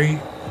battery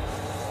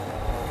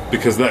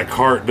because that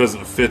cart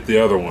doesn't fit the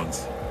other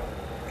ones.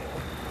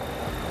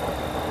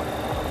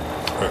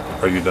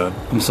 Are you done?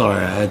 I'm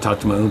sorry, I had to talk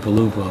to my Oompa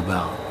Loompa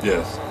about.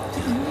 Yes.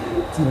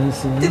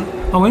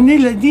 Oh, and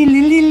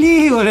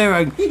whatever.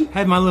 I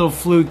had my little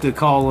flute to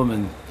call them,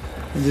 and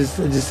I just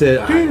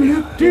said,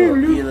 you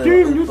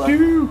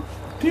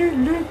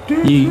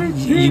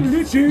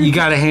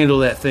got to handle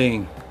that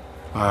thing.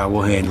 All right,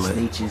 we'll handle it.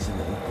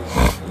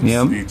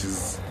 Yep.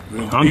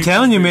 I'm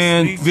telling you,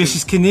 man.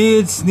 Vicious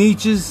canids,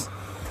 sneeches.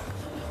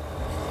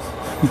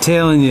 I'm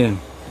telling you.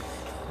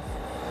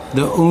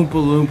 The Oompa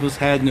Loompas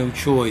had no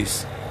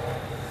choice.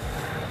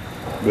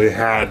 They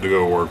had to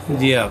go work for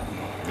them. Yeah.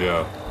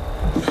 Yeah.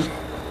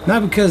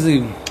 Not because they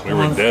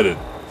were indebted.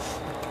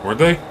 Weren't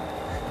they?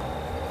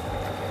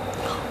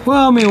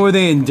 Well, I mean, were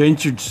they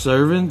indentured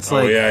servants?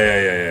 Oh,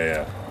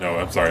 yeah. No,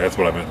 I'm sorry. That's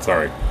what I meant.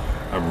 Sorry.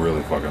 I'm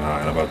really fucking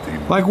high. I'm about to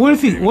eat. Like, what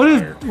if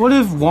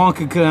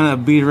Wonka kind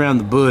of beat around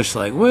the bush?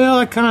 Like, well,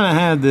 I kind of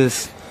had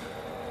this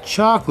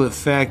chocolate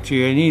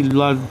factory. I need a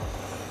lot of...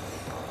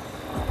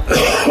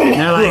 And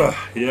they're like,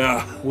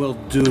 yeah. We'll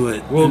do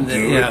it. We'll do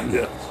it.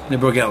 Yeah. They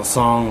broke out a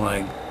song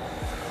like,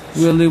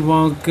 Willy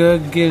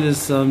Wonka, get us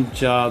some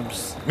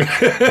jobs.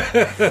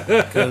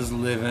 'Cause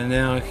living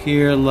out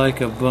here like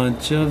a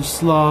bunch of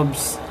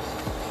slobs.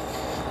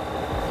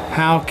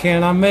 How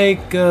can I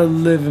make a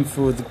living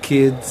for the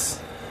kids?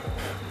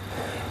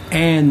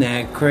 And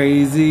that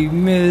crazy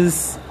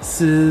Mrs.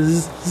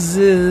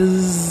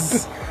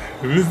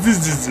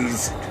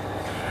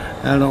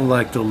 I don't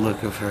like the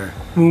look of her.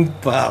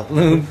 Oompa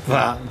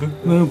loompa,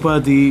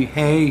 loompa dee,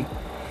 hey.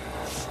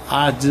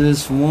 I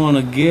just want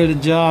to get a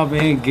job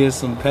and get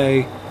some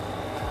pay.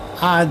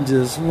 I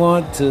just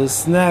want to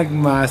snack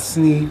my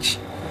sneech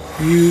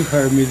You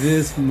heard me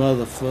this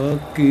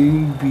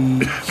motherfucking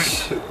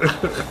beach.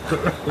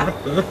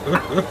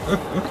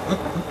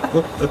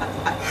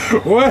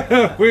 What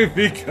have we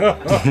become?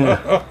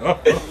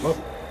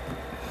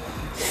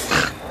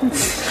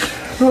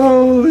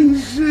 Holy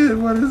shit,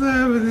 what is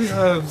happening?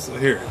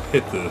 Here,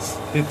 hit this.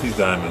 Hit these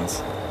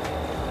diamonds.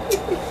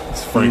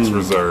 It's Frank's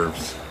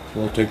Reserves.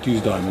 Well, take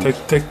these diamonds.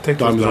 Take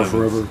diamonds those are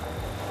forever.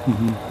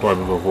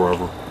 Diamonds are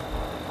forever.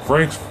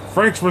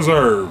 Frank's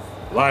Reserve.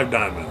 Live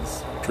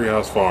diamonds.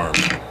 Treehouse Farm.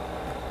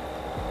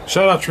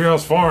 Shout out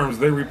Treehouse Farms.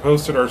 They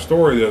reposted our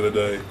story the other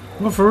day.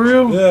 Well, for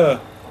real? Yeah.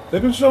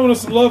 They've been showing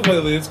us some love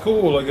lately. It's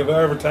cool. Like, if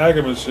I ever tag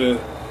them and shit,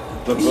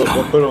 they'll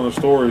put it on their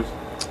stories.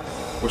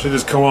 We should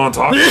just come on and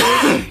talk to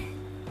us.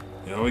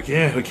 You know, we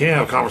can't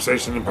have a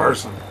conversation in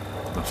person.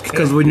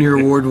 Because when you're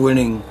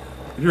award-winning...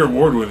 When you're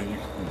award-winning, you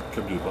can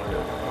come do the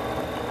podcast.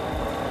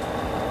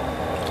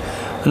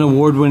 An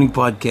award-winning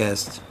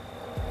podcast.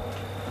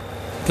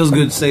 Feels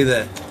good to say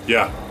that.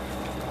 Yeah.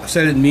 I've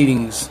said it in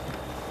meetings.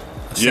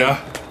 Yeah.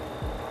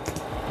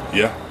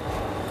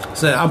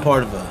 So I'm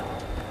part of a...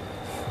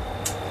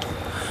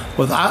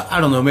 Well, I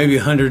don't know, maybe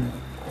over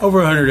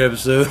 100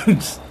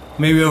 episodes.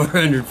 Maybe over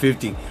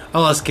 150. I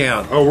lost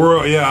count. Oh,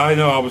 I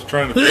know. I was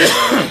trying to figure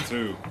that out,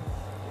 too.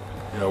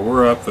 Yeah,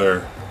 we're up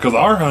there. Because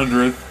our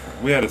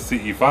 100th, we had a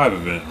CE5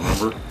 event,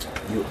 remember?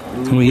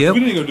 Yep. We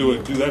need to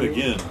go do that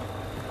again.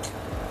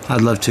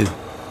 I'd love to.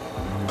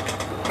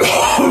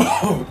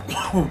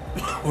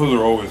 Those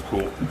are always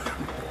cool.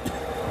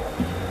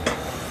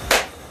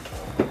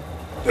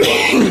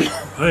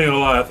 I ain't gonna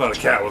lie, I thought a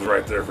cat was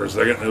right there for a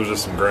second. It was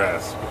just some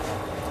grass.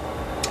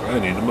 I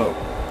need to mow.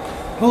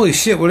 Holy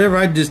shit, whatever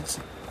I just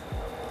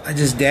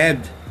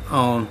dabbed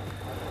on.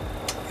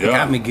 Yeah.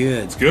 Got me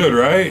good. It's good,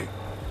 right?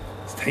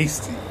 It's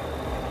tasty.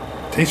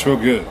 Tastes real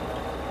good.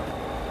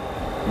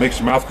 Makes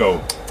your mouth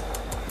go.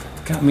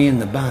 Got me in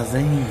the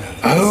bazaar.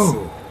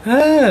 Oh.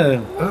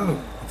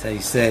 That's how you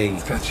say.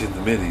 It's got you in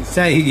the middies. That's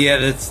how yeah,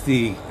 that's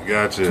the...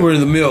 Gotcha. That's where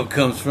the milk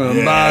comes from.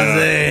 Yeah.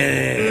 Bazaar.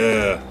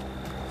 Yeah.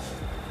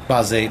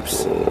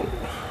 Bazapes.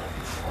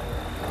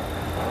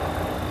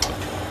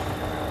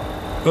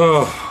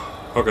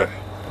 Oh, okay.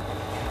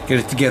 Get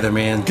it together,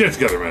 man. Get it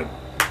together, man.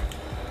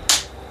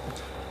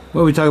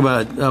 Well, we talk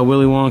about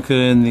Willy Wonka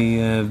and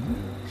the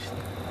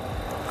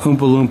Oompa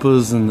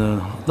Loompas and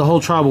the whole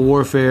tribal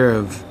warfare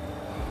of...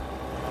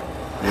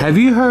 Have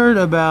you heard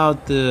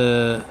about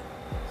the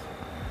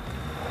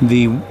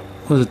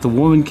was it the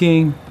Woman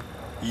King?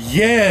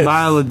 Yes.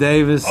 Viola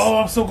Davis. Oh,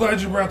 I'm so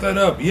glad you brought that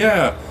up.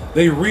 Yeah.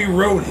 They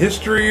rewrote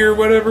history or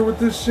whatever with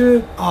this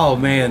shit. Oh,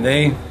 man,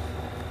 they...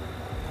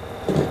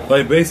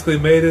 Like, basically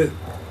made it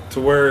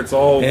to where it's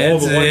all the white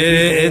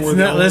people.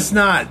 Let's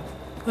not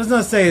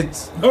say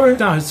it's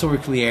not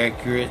historically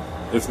accurate.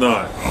 It's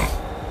not.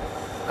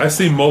 I've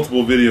seen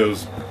multiple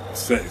videos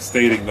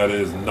stating that it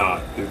is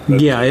not.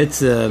 It's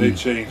they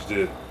changed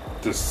it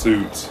to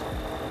suit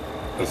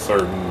a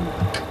certain...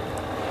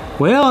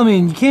 Well, I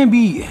mean, you can't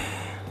be...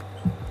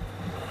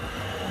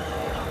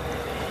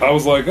 I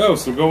was like, oh,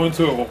 so go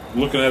into it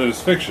looking at it as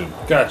fiction.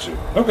 Gotcha.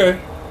 Okay.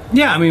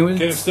 Yeah, I mean...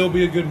 Can it still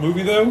be a good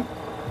movie, though?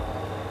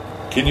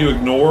 Can you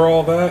ignore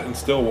all that and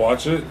still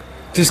watch it?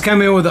 Just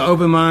come in with an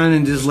open mind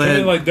and just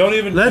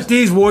let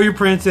these warrior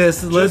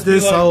princesses, let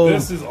this whole...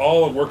 This is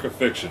all a work of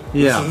fiction.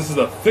 Yeah. This is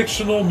a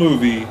fictional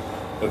movie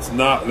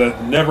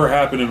that never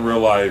happened in real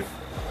life.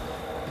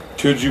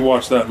 Could you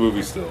watch that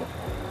movie still?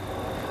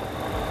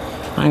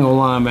 I ain't gonna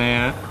lie,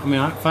 man. I mean,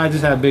 if I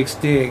just had a big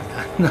stick,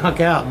 I'd knock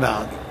out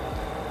about...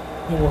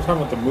 No, we're talking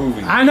about the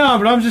movie. I know,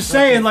 but I'm just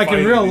saying, like,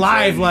 in real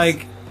life,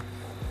 like...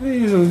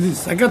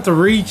 I got the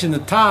reach and the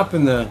top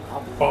and the...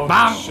 I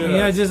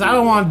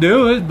don't want to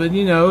do it, but,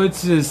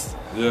 it's just...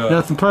 Yeah.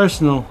 Nothing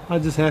personal. I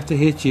just have to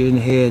hit you in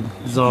the head,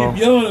 is all.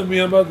 Keep yelling at me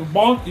about the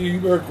bonk you. You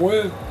better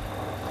quit.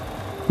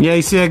 Yeah,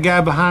 you see that guy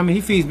behind me?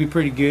 He feeds me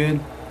pretty good.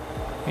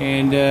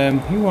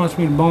 And he wants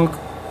me to bonk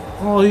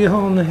all you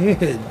on the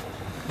head.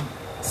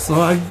 So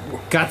I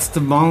got to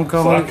bonk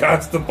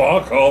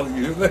all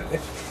you.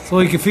 So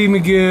he can feed me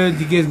good.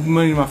 He gives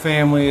money to my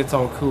family. It's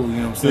all cool, you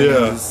know what I'm saying?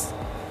 Yeah. It's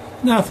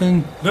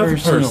nothing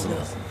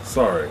personal.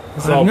 Sorry.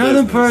 It's all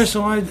nothing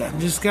personal. I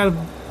just gotta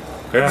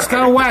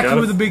whack him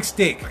with a big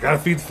stick. I gotta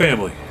feed the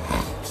family.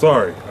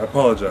 Sorry. I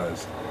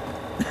apologize.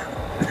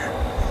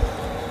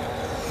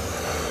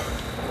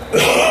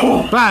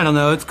 But I don't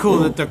know. It's cool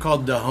that they're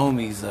called the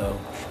homies, though.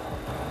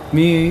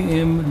 Me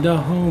and the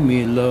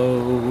homie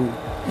low.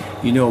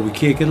 You know, we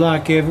kick it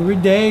like every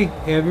day.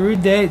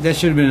 That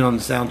should have been on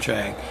the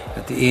soundtrack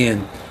at the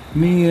end.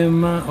 Me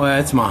and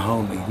that's my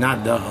homie,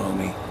 not the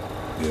homie.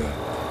 Yeah.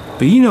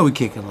 But we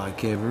kick it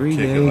like every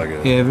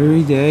day.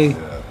 Every day.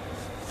 Yeah.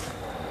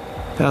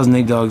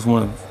 1008 Dog's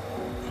one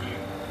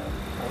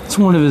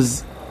of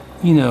his,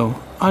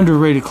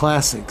 underrated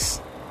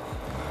classics.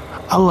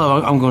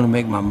 I'm Gonna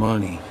Make My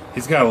Money.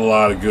 He's got a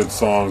lot of good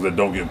songs that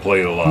don't get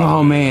played a lot.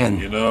 Oh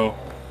man.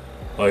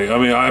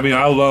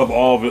 I love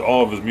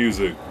all of his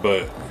music,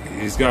 but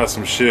he's got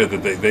some shit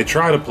that they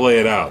try to play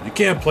it out. You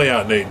can't play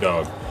out Nate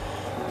Dogg,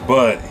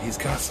 but he's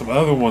got some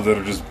other ones that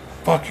are just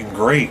fucking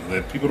great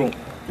that people don't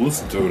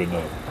listen to it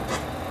enough.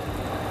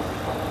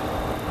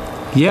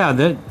 Yeah,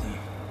 that.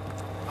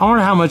 I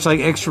wonder how much like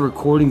extra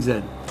recordings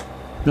that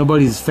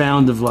nobody's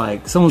found of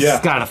like someone's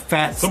got a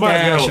fat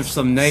stash of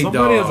some Nate Dogg.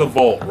 Somebody has a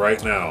vault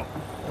right now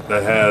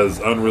that has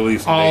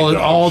unreleased all Nate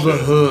Dogg all shit. the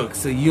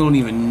hooks that you don't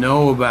even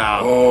know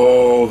about.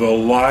 Oh, the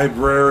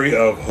library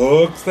of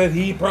hooks that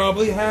he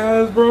probably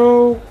has,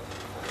 bro.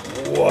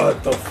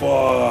 What the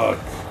fuck?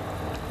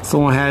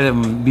 Someone had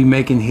him be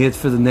making hits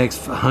for the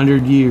next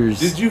 100 years.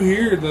 Did you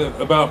hear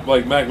about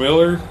like Mac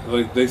Miller?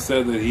 Like they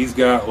said that he's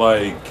got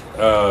like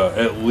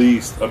at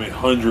least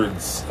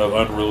hundreds of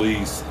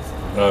unreleased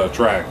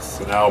tracks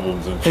and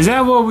albums. And Is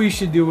that what we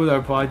should do with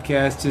our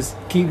podcast? Just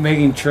keep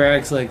making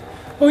tracks like,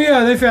 oh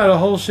yeah, they found a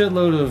whole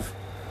shitload of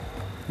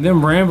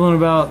them rambling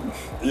about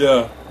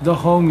the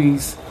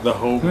homies. The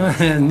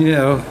homies. And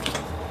Yeah.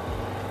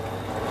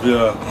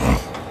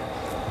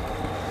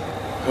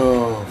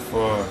 Oh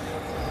fuck.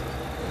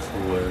 That's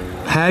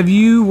hilarious. Have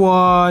you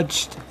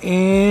watched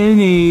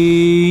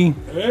any?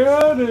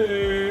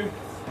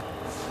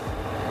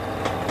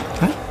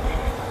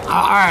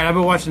 Alright, I've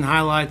been watching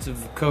highlights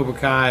of Cobra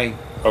Kai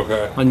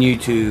on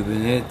YouTube,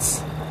 and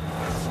it's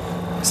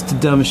the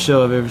dumbest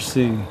show I've ever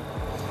seen.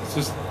 It's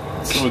just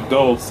some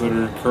adults that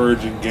are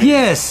encouraging gang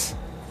Yes!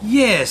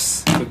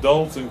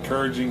 adults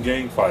encouraging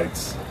gang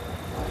fights.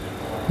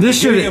 It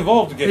should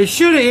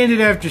have ended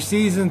after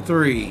season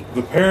 3.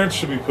 The parents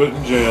should be put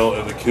in jail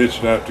and the kids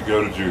should have to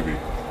go to juvie.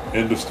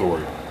 End of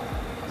story.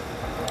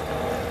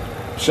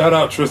 Shout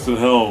out Tristan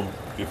Helm.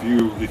 If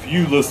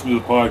you listen to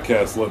the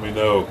podcast, let me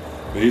know.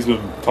 But he's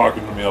been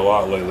talking to me a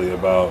lot lately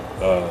about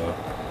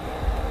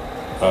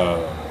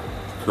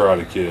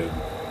Karate Kid.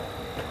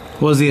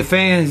 Was he a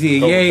fan? Is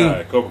he a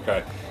yay? Cobra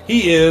Kai.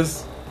 He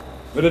is,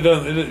 but it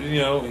doesn't.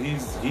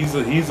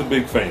 He's a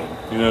big fan.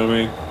 You know what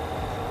I mean?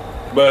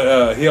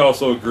 But he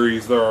also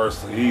agrees there are.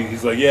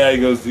 He's like, yeah. He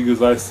goes.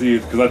 I see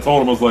it because I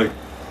told him I was like,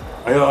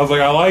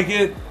 I like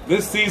it.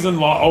 This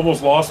season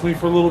almost lost me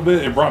for a little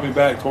bit. It brought me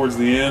back towards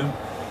the end,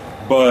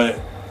 but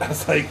I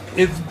was like,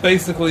 it's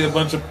basically a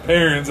bunch of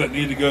parents that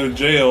need to go to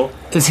jail.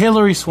 Is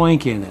Hilary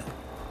Swank in it?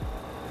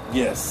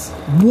 Yes.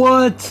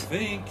 What? I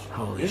think.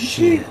 Holy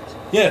shit.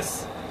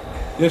 Yes.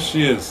 Yes,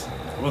 she is.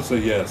 I'm gonna say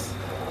yes.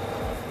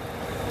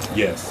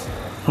 Yes.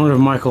 I wonder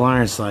if Michael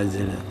Ironside's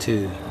in it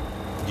too.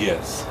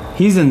 Yes.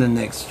 He's in the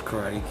next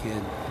Karate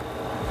Kid.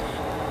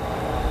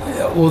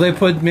 Well, they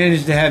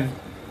managed to have.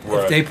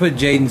 If they put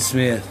Jaden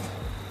Smith,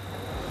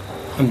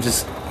 I'm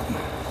just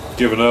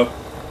giving up.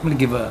 I'm gonna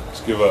give up.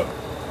 Just give up.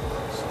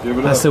 Just give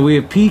it up. I said we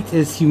have peaked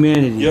as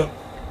humanity. Yep.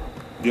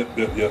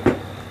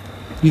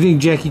 You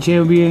think Jackie Chan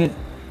will be in it?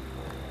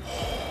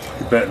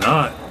 You bet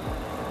not.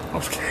 I'm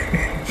just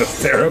kidding.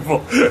 That's terrible.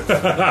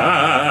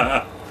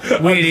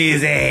 With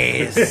his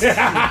ass.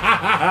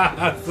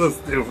 That's so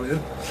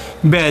stupid.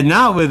 Bet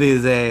not with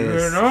his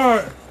ass.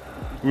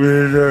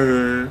 We're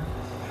not.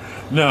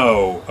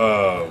 No.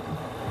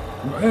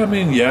 I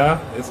mean, yeah,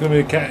 it's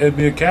gonna be it'd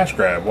be a cash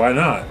grab. Why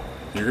not?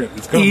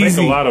 It's gonna make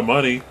a lot of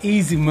money.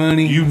 Easy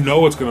money. You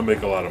know it's gonna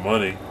make a lot of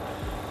money.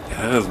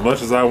 And as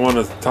much as I want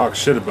to talk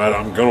shit about it,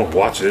 I'm gonna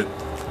watch it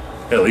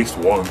at least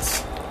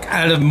once.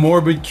 Out of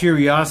morbid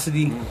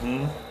curiosity.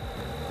 Mm-hmm.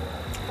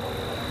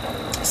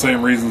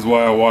 Same reasons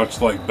why I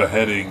watched like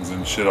beheadings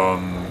and shit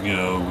on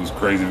those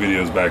crazy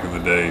videos back in the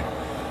day.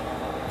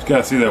 Just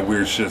gotta see that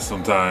weird shit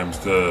sometimes.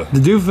 The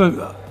dude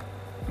from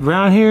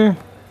around here,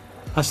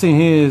 I've seen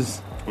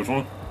his. Which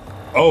one?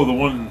 Oh, the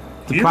one.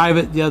 The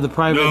private. Yeah, the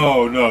private.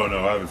 No,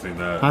 I haven't seen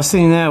that. I've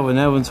seen that one.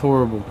 That one's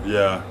horrible.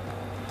 Yeah.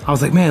 I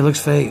was like, man, it looks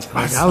fake.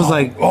 I was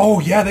like, oh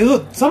yeah, they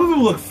look. Some of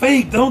them look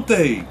fake, don't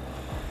they?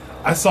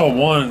 I saw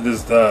one.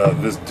 This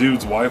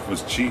dude's wife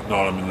was cheating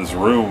on him in this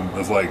room.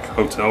 It's like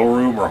hotel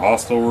room or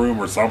hostel room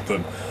or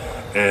something.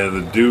 And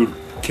the dude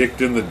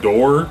kicked in the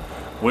door,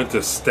 had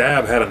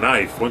a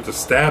knife, went to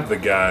stab the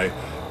guy.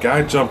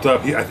 Guy jumped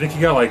up. I think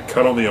he got like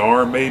cut on the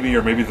arm, maybe,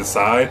 or maybe the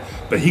side.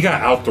 But he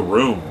got out the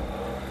room.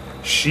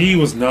 She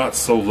was not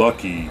so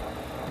lucky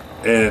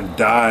and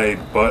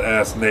died butt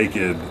ass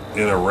naked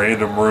in a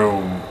random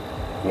room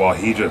while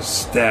he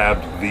just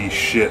stabbed the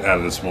shit out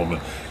of this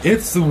woman.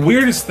 It's the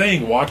weirdest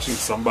thing watching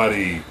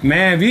somebody.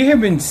 Man, have you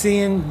been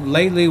seeing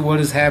lately what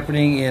is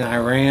happening in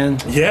Iran?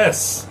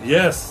 Yes.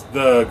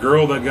 The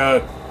girl that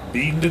got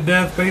beaten to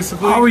death,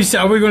 basically. Are we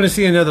going to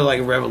see another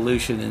like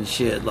revolution and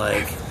shit?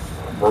 Like,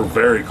 we're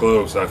very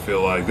close. I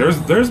feel like there's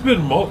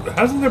been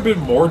hasn't there been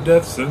more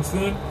deaths since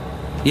then?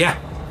 Yeah.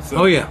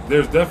 So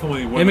there's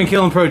definitely women. They've been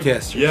killing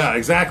protesters. Yeah,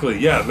 exactly.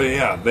 Yeah,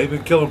 they've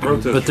been killing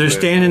protesters. But they're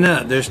standing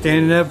up. They're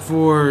standing up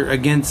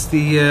against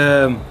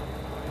the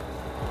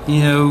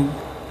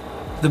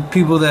the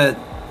people that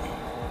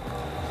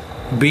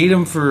beat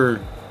them for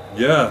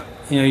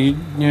you're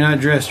not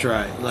dressed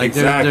right. Like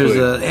exactly.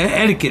 there's a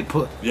etiquette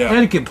police.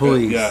 Etiquette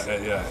police.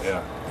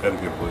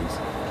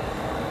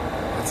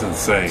 That's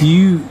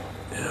insane.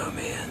 Oh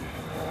man.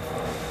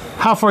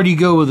 How far do you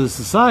go with a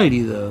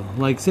society though?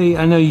 Like, say,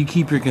 I know you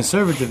keep your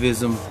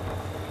conservatism,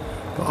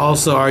 but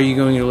also are you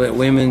going to let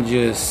women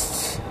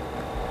just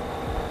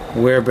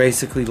wear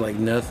basically like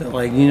nothing,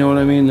 like, you know what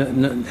I mean?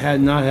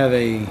 Not have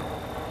a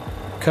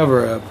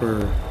cover up,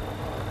 or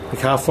like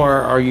how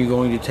far are you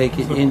going to take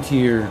it into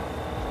your?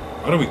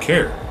 Why do we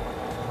care?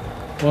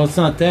 Well, it's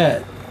not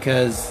that,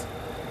 because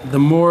the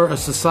more a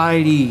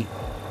society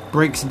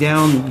breaks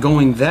down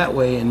going that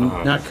way and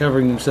not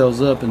covering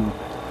themselves up, and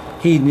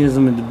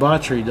hedonism and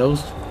debauchery,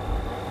 those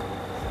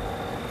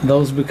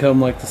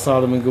become like the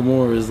Sodom and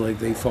Gomorrahs, like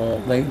they fall,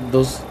 like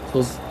those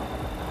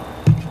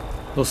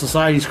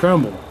societies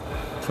crumble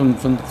from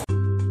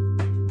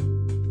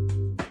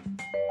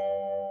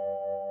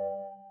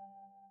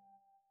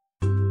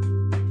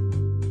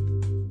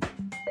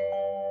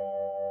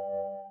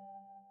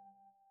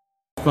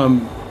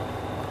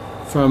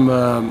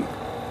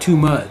too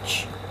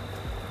much.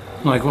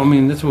 Like, well, I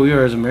mean, that's what we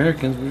are as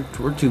Americans.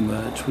 We're too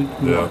much. We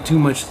want too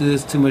much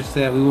this, too much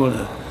that. We want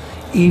to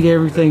eat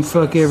everything,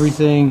 fuck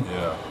everything,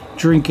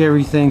 drink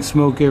everything,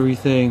 smoke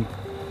everything.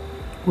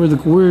 We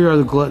are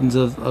the gluttons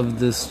of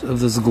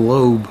this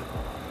globe.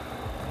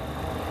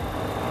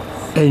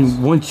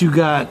 And once you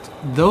got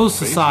those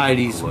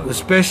societies,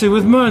 especially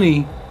with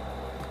money,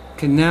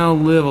 can now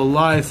live a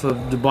life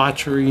of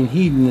debauchery and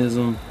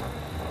hedonism.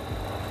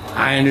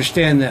 I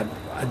understand that.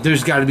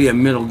 There's got to be a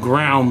middle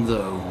ground,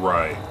 though.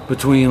 Right.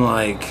 Between,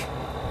 like,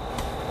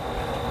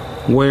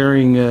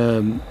 wearing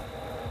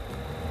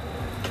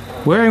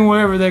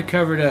whatever they're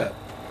covered up.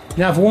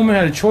 Now, if a woman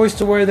had a choice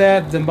to wear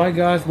that, then by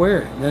God,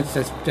 wear it.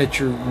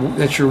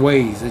 That's your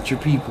ways. That's your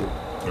people.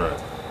 Right.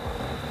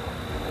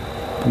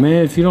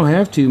 Man, if you don't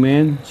have to,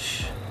 man,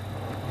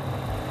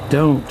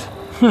 don't.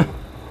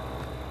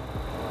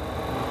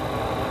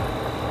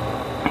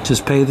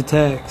 Just pay the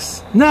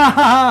tax.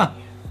 Nah.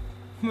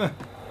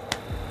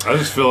 I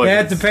just feel like they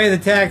have to pay the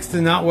tax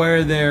to not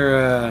wear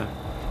their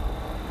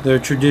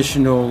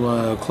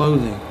traditional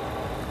clothing.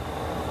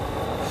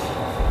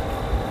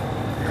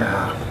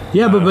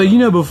 Yeah, but you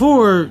know,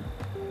 before,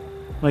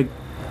 like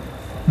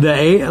the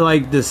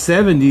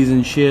 70s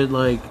and shit,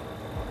 like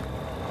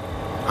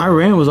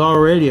Iran was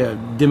already a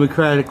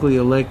democratically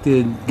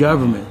elected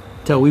government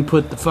until we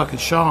put the fucking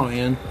Shah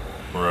in,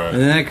 right?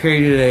 And then that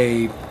created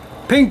a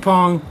ping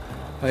pong,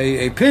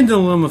 a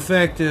pendulum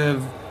effect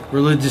of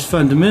religious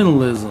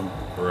fundamentalism,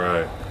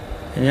 right?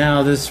 And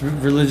now this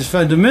religious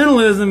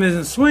fundamentalism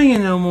isn't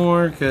swinging no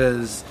more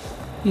because,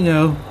 you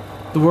know,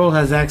 the world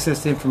has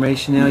access to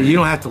information now. You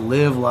don't have to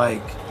live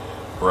like,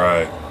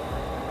 right?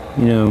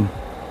 You know.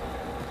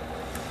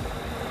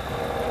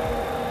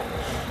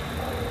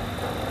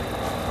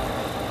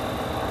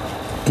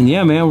 And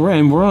yeah, man,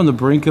 we're on the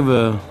brink of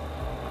the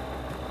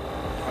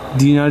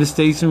United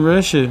States and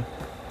Russia.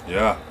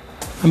 Yeah.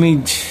 I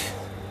mean,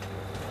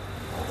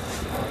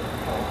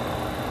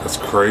 that's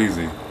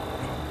crazy.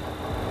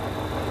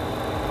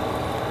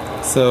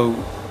 So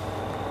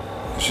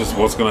it's just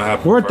what's going to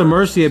happen. We're at the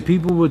mercy of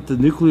people with the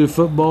nuclear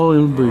football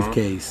in a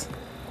briefcase.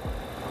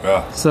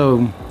 Yeah.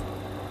 So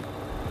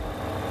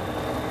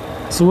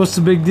what's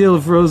the big deal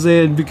if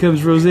Roseanne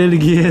becomes Roseanne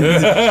again?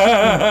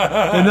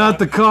 And not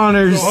the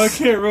Connors. Why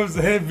can't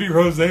Roseanne be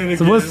Roseanne again?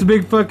 So what's the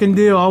big fucking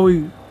deal?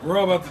 We're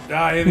all about to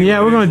die anyway.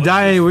 Yeah, we're gonna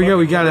die anyway.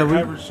 We gotta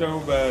have her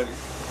show back.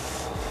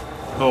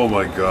 Oh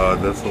my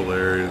God, that's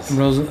hilarious.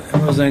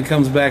 Roseanne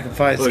comes back and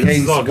fights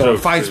Case.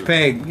 Fights too.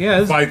 Peg.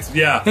 Yeah, fights.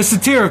 Yeah, it's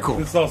satirical.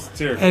 It's all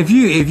satirical. If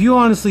you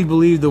honestly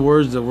believe the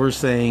words that we're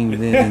saying,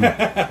 then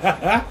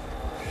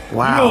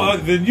wow.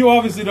 Then you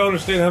obviously don't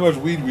understand how much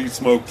weed we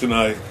smoked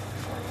tonight.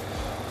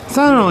 It's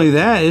not only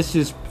that. It's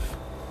just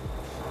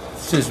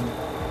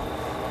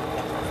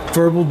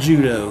verbal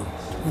judo.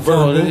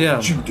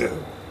 Judo.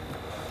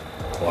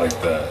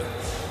 Like that.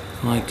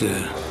 I like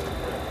to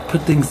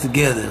put things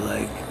together,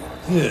 like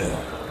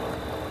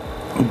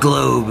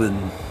globe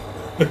and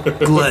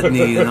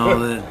gluttony and all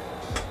that.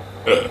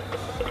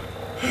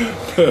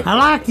 I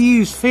like to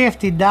use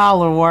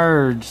 $50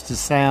 words to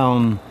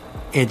sound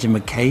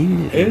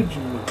educated.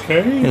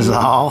 Educated is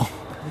all.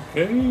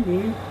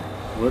 Educated.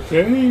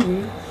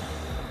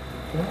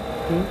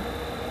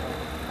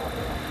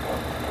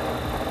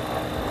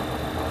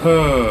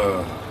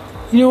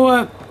 You know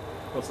what?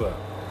 What's that?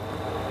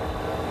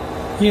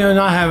 You know,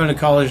 not having a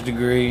college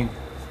degree,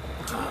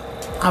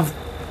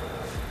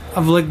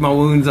 I've licked my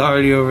wounds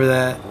already over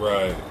that.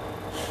 Right.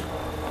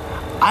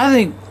 I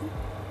think,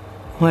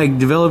 like,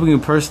 developing a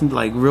person,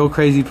 like, real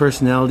crazy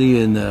personality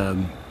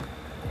and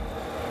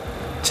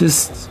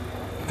just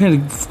had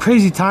a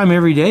crazy time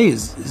every day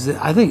is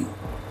I think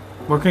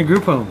working at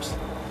group homes.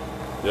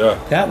 Yeah.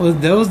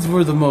 Those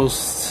were the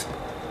most.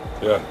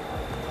 Yeah.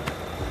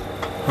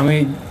 I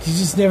mean, you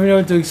just never know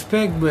what to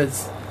expect, but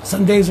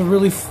some days are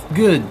really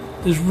good.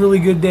 There's really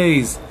good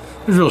days.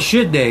 There's real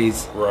shit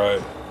days. Right.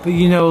 But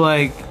you know,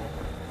 like,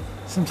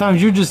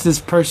 sometimes you're just this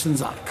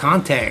person's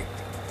contact.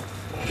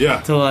 Yeah.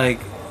 To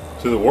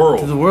the world.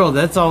 To the world.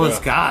 That's all it's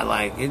got.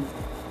 Like it.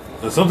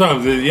 And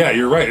sometimes,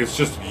 you're right. It's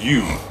just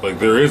you. Like,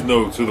 there is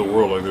no to the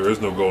world. Like, there is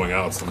no going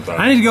out sometimes.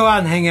 I need to go out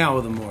and hang out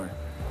with them more.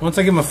 Once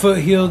I get my foot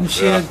healed and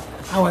shit,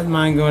 I wouldn't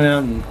mind going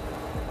out and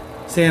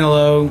saying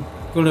hello,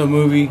 go to a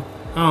movie.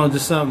 I don't know,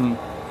 just something.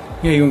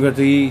 Yeah, you gonna go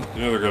to eat?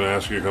 You know they're gonna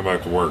ask you to come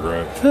back to work,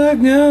 right? Fuck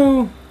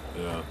no.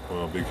 Yeah.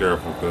 Well, be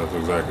careful because that's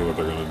exactly what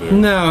they're gonna do.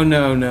 No.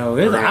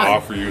 They're gonna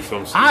offer you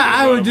some.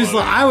 I would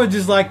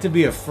just like to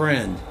be a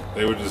friend.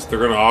 They're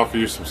gonna offer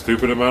you some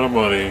stupid amount of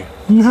money.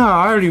 No,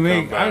 I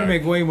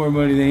make way more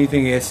money than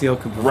anything SEL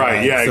could provide.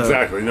 Right? Yeah,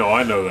 exactly. No,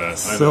 I know that.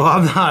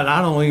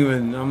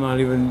 I'm not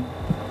even.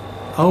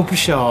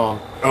 Opashaw.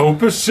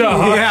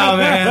 Opashaw. Yeah,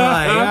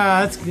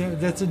 man.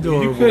 That's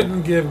adorable. You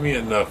couldn't give me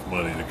enough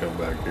money to come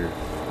back here.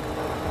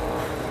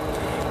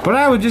 But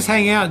I would just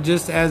hang out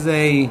just as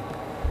a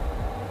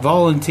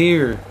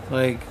volunteer,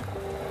 like,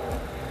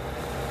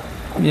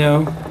 you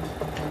know.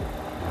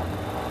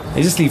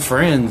 I just need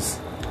friends.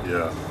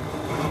 Yeah.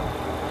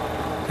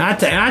 And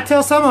I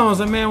tell some of them, I was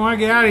like, man, when I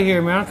get out of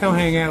here, man, I'll come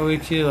hang out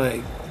with you,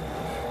 like,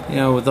 you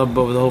know, with the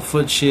whole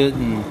foot shit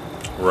and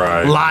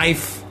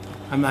life.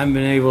 I haven't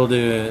been able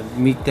to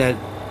meet that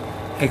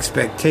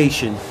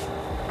expectation,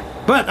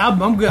 but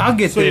I'm good. I'll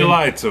get there. So you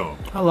lied to him.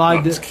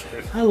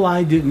 I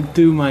lied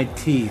through my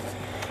teeth.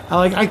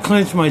 I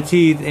clenched my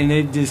teeth and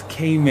it just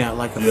came out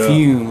like a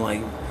fume,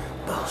 like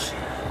bullshit.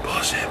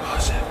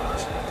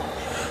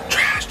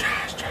 Trash.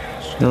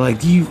 They're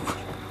like,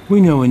 we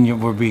know when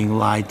we're being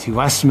lied to.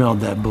 I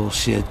smelled that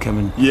bullshit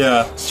coming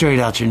straight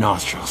out your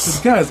nostrils.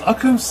 Guys, I'll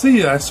come see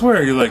you. I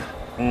swear. You're like,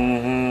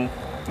 mm-hmm.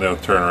 They'll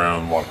turn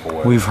around and walk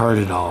away. We've heard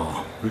it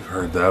all. We've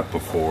heard that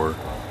before.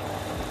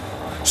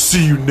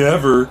 See you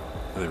never.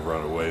 And they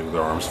run away with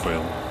their arms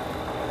flailing.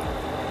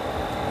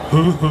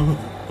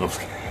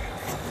 Okay.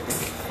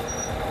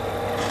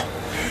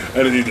 I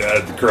didn't need to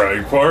add the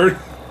crying part.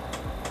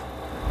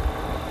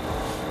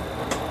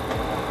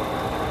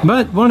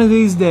 But one of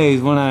these days,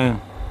 when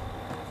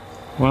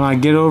I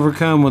get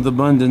overcome with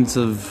abundance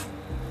of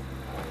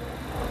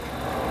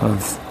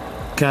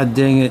god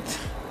dang it,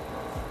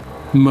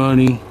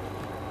 money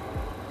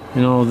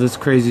and all this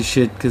crazy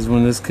shit, because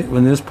when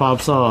this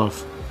pops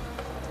off,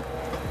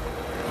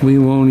 we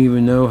won't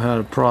even know how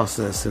to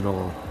process it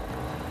all.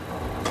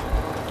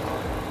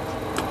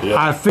 Yep.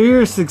 I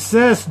fear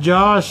success,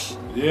 Josh.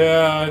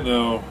 Yeah, I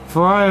know.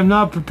 For I am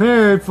not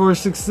prepared for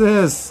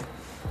success.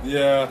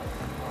 Yeah.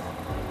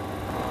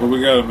 But we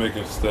gotta make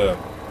a step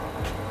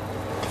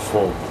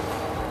forward.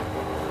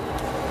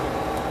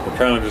 We're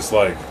kind of just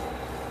like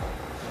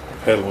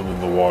pedaling in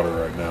the water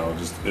right now,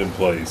 just in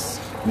place.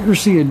 You ever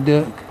see a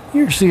duck?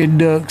 You ever see a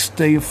duck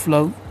stay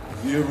afloat?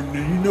 You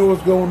know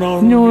what's going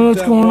on? You know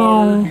what's going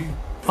on?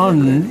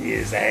 On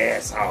his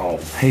ass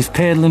off. He's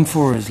pedaling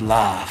for his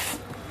life.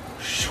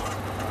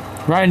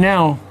 Right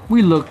now,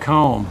 we look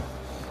calm.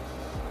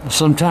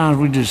 Sometimes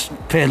we're just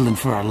pedaling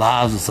for our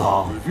lives, is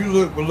all. If you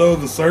look below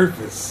the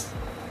surface,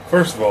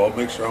 first of all,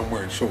 make sure I'm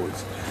wearing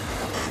shorts.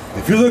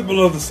 If you look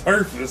below the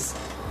surface,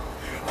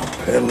 I'm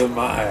pedaling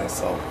my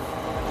ass off.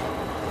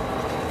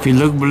 If you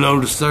look below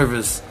the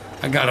surface,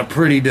 I got a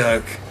pretty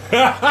duck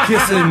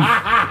kissing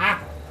my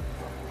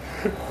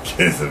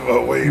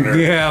wiener.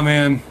 Yeah,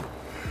 man.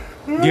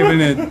 Giving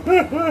it.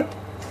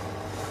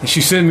 And she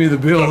sent me the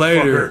bill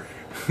later.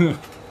 I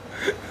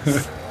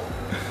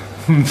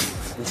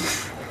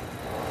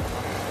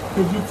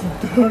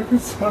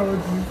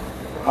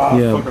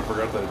fucking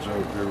forgot that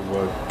joke,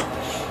 everybody.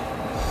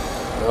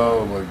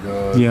 Oh my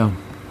god. Yeah,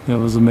 that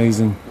was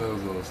amazing. That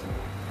was awesome.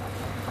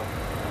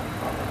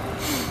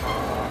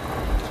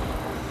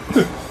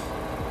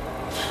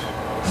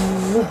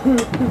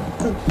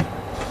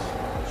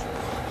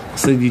 I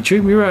said, you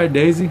treat me right,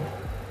 Daisy,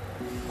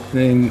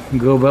 then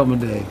go about my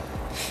day.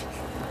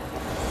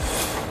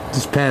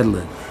 Just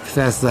paddling as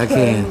fast as I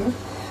can.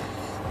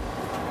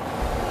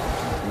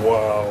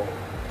 Wow.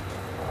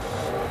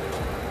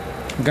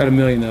 I got a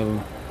million of them.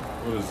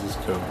 What does this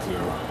come to?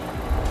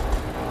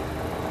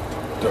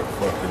 Duck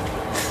fucking.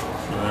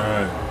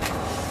 Alright.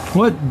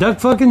 What? Duck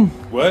fucking?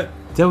 What?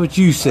 Is that what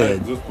you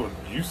said? That's what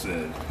you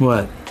said.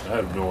 What? I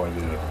have no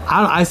idea.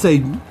 I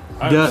say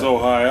I'm so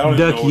high, I don't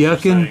duck even know what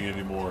yucking you're saying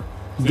anymore.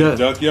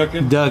 Duck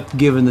yucking? Duck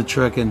giving the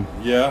trucking.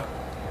 Yeah.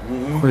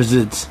 Mm-hmm. Or is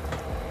it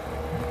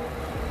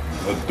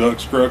a duck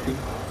scrucking?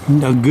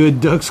 A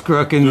good duck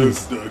scrucking.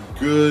 A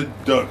good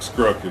duck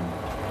scrucking.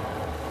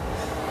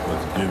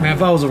 Man,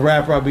 if I was a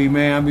rapper, I'd be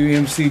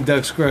MC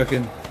Duck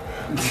Scrucking.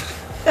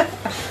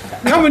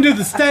 Coming to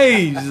the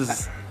stage,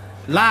 is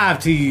live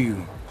to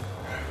you.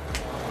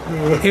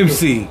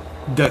 MC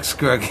Duck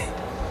Scrucking.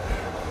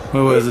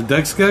 What was it,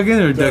 Duck Scrucking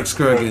or Duck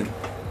Scrucking?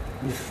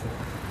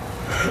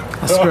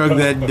 I scrugged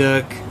that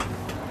duck.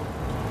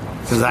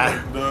 Cause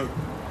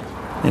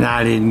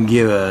I didn't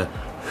give a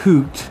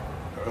hoot.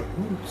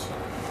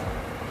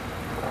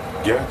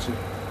 Gotcha.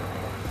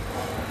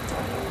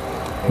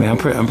 Man,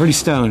 I'm pretty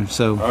stoned,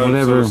 so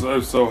whatever.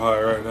 I'm so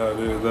high right now,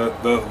 dude.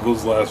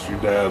 Those last few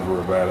dabs were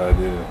a bad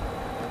idea.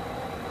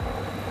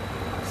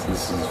 So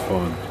this is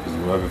fun because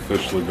I've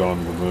officially gone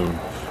to the moon,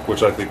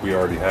 which I think we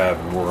already have,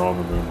 and we're on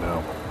the moon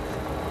now.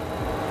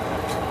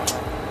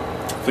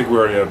 I think we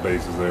already have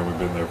bases there, and we've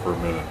been there for a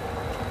minute.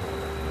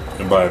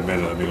 And by a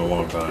minute, I mean a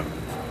long time.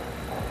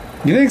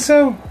 You think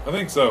so? I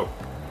think so.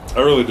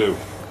 I really do.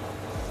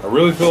 I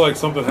really feel like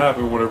something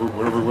happened whenever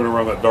we went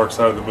around that dark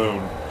side of the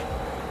moon.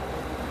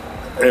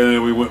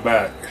 then we went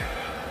back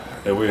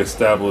and we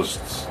established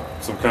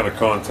some kind of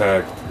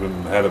contact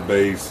and had a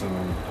base,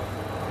 and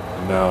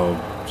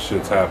now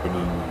shit's happening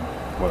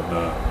and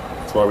whatnot.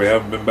 That's why we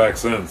haven't been back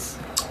since.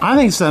 I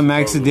think something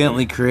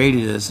accidentally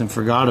created us and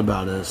forgot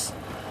about us,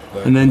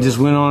 and then just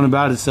went on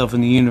about itself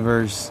in the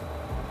universe,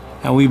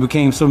 and we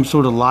became some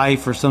sort of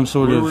life or some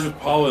sort of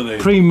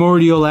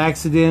primordial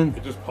accident.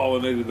 It just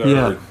pollinated the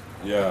earth.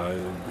 Yeah,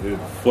 it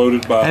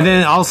floated by. And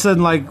then all of a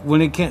sudden, like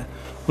when it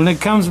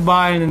comes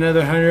by in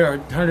another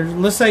 100,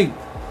 let's say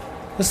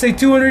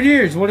 200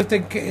 years, what if they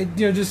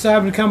just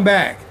happen to come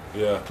back?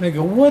 Yeah. They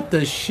go, what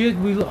the shit?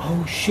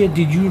 Oh shit!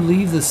 Did you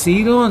leave the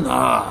seed on? Shit.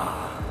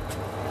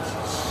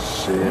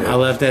 I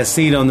left that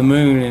seed on the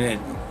moon, and it.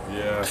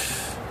 Yeah.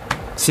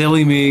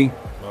 Silly me.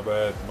 My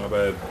bad.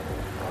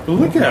 But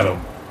look at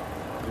them.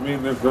 I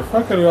mean, they're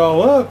fucking it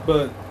all up,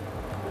 but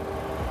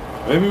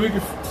maybe we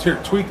could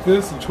tweak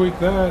this and tweak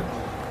that.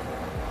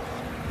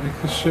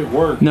 Make this shit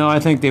work. No, I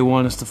think they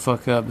want us to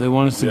fuck up. They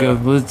want us to go.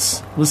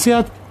 Let's see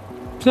how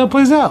it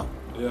plays out.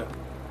 Yeah.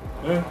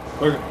 Okay.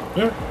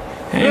 Yeah.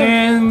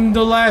 And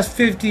the last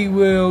 50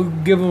 will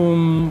give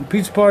them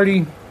pizza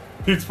party.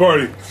 Pizza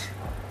party.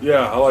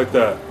 Yeah, I like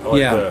that. I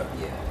like that.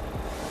 Yeah.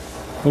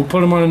 We'll put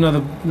them on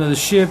another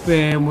ship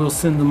and we'll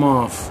send them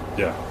off.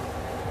 Yeah.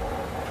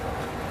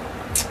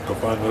 Go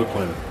find another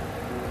planet.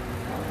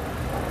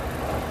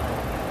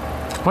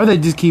 Or they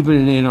just keep it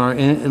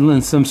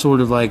in some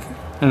sort of like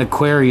an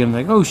aquarium.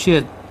 Like, oh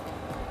shit,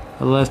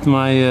 I left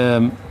my.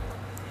 It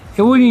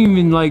wouldn't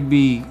even like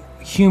be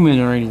human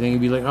or anything.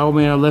 It'd be like, oh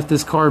man, I left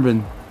this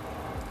carbon.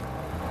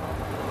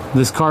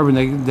 This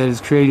carbon that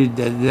is created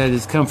that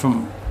has come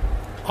from.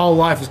 All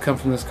life has come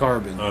from this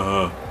carbon.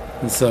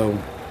 And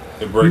so.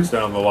 It breaks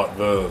down the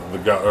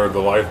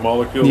life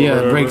molecule.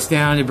 Yeah, it breaks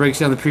down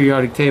the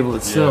periodic table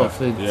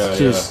itself.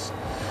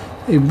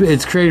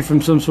 It's created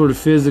from some sort of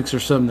physics or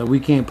something that we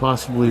can't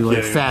possibly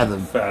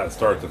fathom.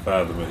 Start to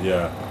fathom it,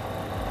 yeah.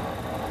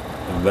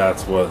 And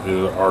that's what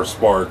is our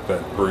spark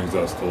that brings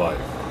us to life.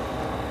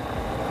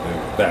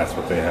 And that's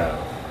what they have.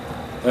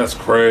 That's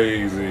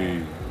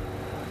crazy.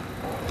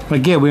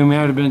 Like, yeah, we might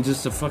have been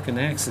just a fucking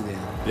accident.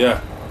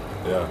 Yeah.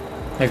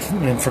 Like,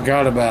 and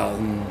forgot about.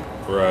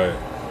 Right.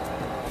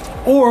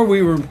 Or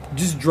we were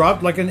just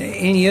dropped like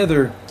any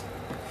other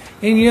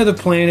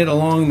planet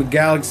along the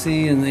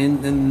galaxy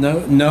and the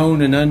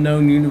known and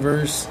unknown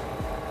universe.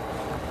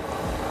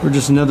 We're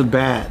just another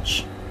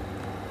batch.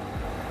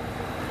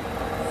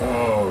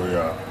 Oh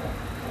yeah.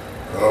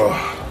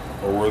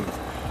 Or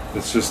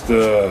it's just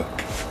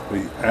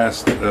we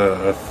asked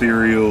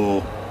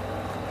ethereal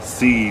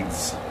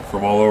seeds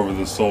from all over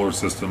the solar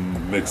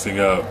system mixing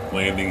up,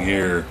 landing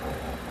here,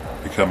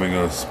 becoming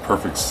a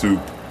perfect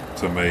soup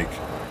to make.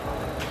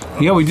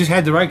 Yeah, we just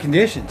had the right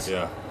conditions.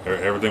 Yeah,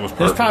 everything was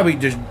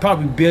perfect. There's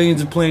probably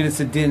billions of planets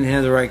that didn't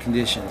have the right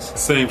conditions.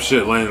 Same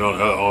shit landed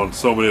on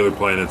so many other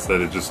planets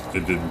that it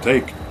didn't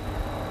take,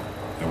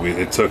 and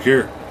it took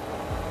here.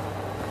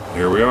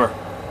 Here we are,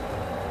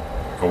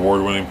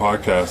 award-winning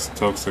podcast,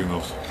 Toke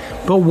Signals.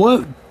 But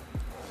what?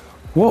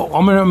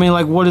 I mean,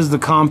 like, what is the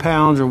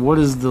compound, or what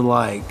is the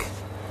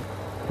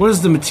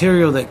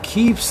material that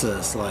keeps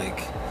us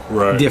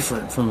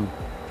different from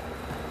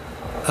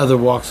other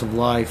walks of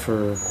life,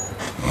 or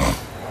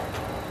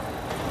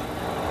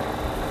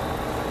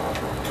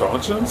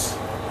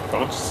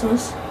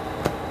consciousness?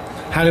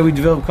 How do we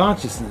develop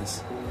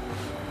consciousness?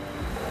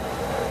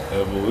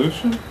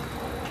 Evolution?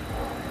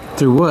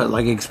 Through what?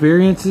 Like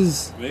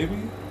experiences? Maybe.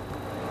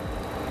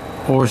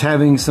 Or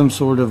having some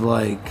sort of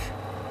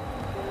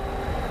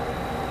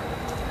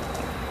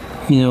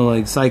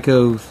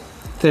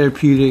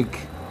psychotherapeutic,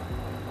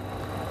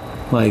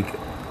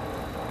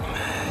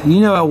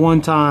 at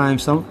one time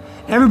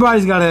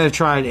everybody's got to have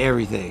tried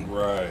everything.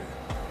 Right.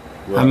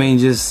 I mean,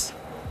 there's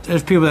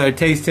people that are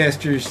taste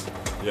testers.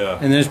 Yeah.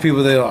 And there's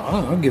people that are,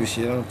 I'll give a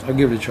shit. I'll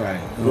give it a try.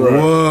 Right.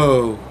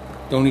 Whoa.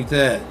 Don't eat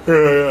that.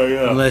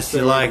 Yeah. Unless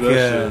you like...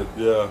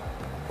 yeah.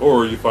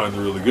 Or you find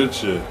the really good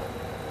shit.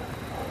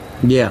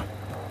 Yeah.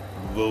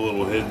 The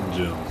little hidden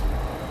gems.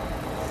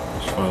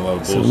 You find a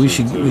lot of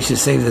bullshit. So we should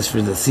save this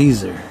for the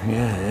Caesar.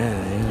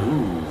 Yeah.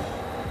 Ooh.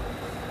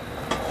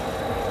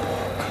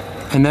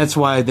 And that's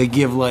why they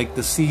give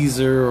the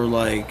Caesar or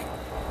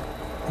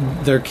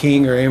their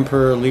king or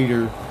emperor or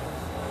leader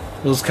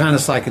those kind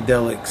of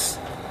psychedelics.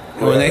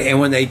 And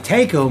when they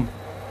take them,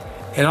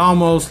 it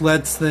almost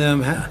lets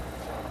them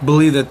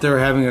believe that they're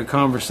having a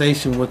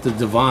conversation with the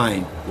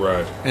divine.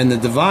 Right. And the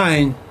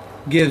divine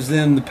gives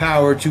them the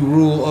power to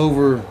rule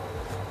over.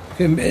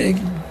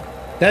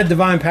 That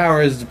divine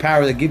power is the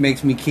power that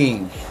makes me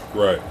king.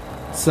 Right.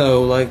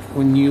 So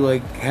when you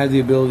have the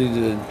ability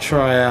to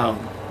try out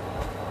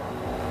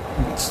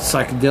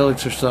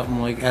psychedelics or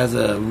something as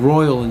a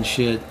royal and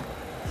shit,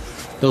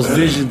 those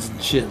visions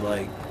and shit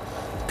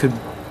could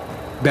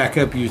back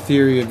up your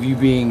theory of you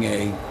being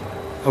a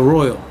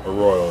royal. A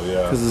royal,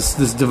 yeah. Because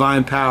this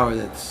divine power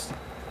that's,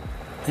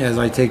 as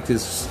I take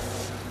this,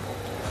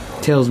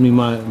 tells me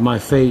my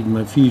fate and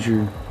my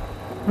future,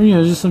 or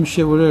just some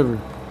shit, whatever.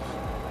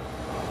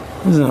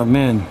 Oh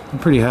man, I'm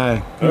pretty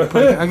high.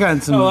 I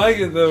got some. I like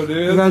it though,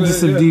 dude. I got into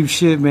some deep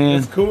shit, man.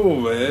 It's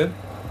cool, man.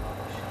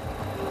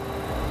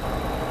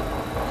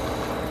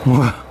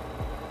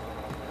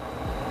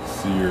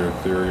 See your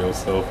ethereal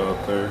self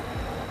out there.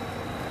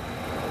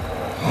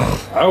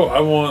 I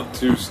want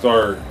to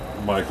start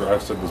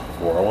I've said this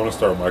before. I want to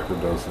start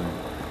microdosing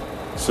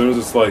as soon as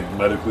it's like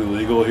medically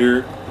legal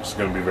here, which is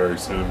going to be very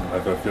soon. I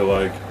feel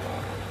like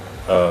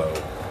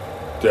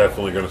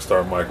definitely going to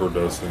start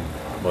microdosing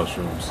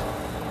mushrooms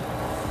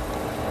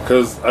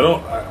because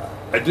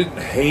I didn't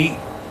hate.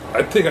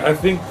 I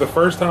think the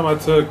first time I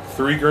took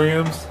 3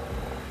 grams,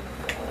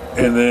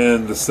 and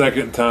then the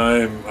second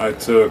time I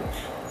took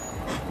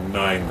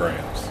 9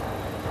 grams.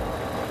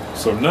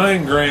 So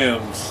 9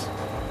 grams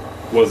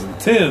was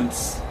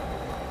intense,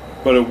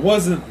 but it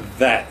wasn't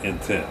that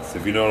intense,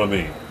 if you know what I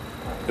mean.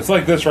 It's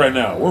like this right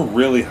now. We're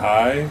really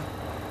high,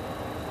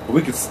 but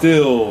we could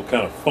still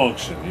kind of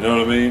function, you know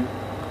what I mean?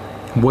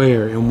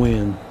 Where and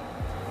when?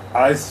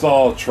 I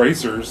saw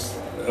tracers,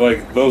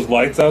 like those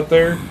lights out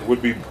there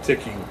would be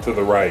ticking to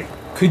the right.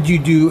 Could you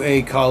do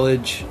a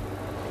college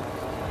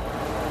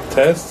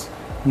test?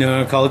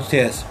 No, a college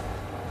test.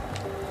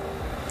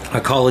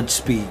 A college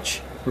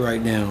speech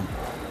right now.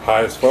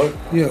 High as fuck?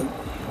 Yeah.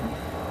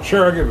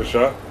 Sure, I'll give it a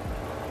shot.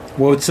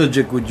 What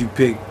subject would you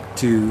pick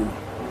to...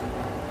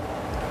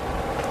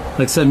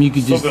 Like something you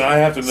could just... Something I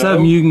have to know?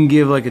 Something you can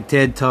give like a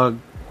TED Talk.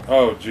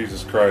 Oh,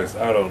 Jesus Christ.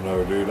 I don't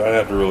know, dude. I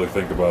have to really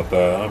think about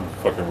that. I'm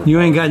fucking retarded. You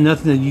ain't got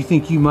nothing that you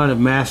think you might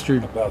have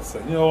mastered?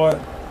 You know what?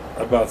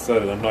 I about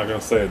said it. I'm not going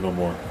to say it no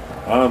more.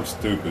 I'm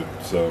stupid,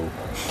 so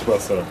I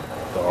about said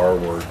the R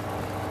word.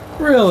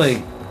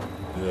 Really?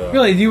 Yeah.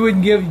 Really? You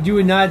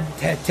would not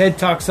TED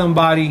Talk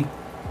somebody?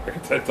 I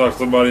could TED Talk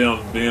somebody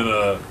on being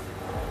a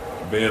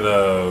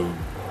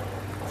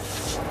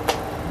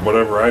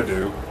whatever I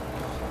do.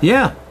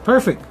 Yeah,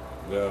 perfect.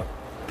 Yeah.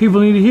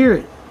 People need to hear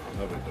it.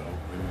 No, they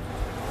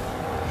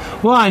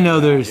don't. Well, I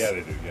know there's... Yeah,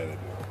 they do.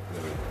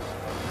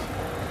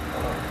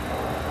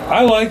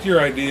 I like your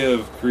idea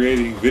of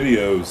creating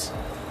videos,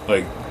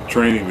 like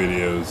training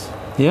videos.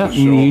 Yeah,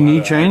 you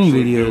need training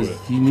videos.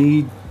 You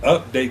need...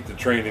 Update the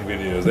training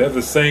videos. They have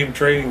the same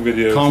training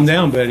videos. Calm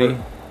down, Betty.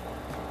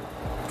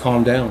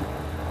 Calm down.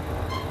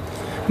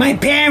 My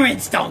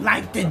parents don't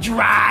like to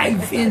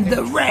drive in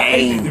the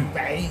rain.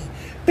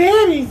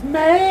 Betty's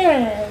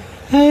mad.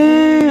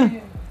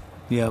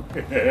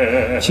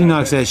 Yep. She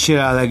knocks that shit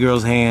out of that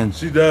girl's hand.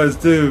 She does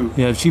too.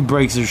 Yeah, she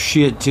breaks her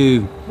shit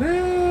too.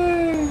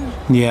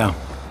 Yeah.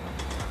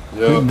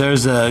 Yep.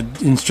 There's a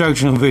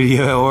instructional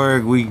video at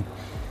work. We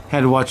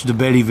had to watch the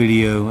Betty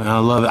video, and I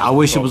love it. I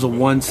wish it was a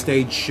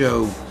one-stage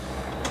show.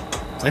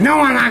 It's like, no,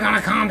 I'm not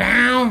gonna calm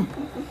down.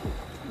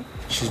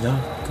 She's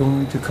not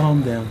going to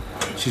calm down.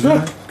 She's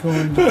not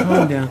going to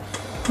calm down.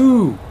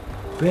 Who?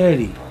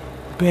 Betty.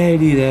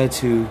 Betty, that's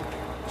who.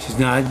 She's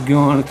not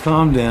going to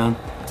calm down.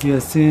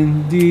 Yes,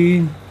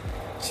 indeed.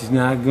 She's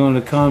not going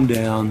to calm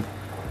down.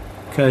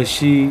 Because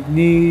she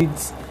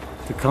needs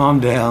to calm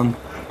down.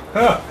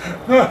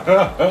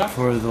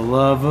 For the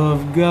love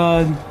of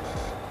God,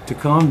 to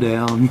calm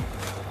down.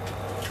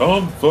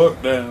 Calm the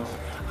fuck down.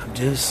 I'm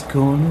just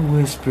going to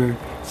whisper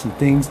some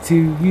things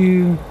to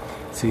you.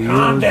 So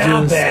calm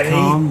down, just Betty.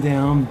 Calm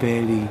down,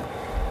 Betty.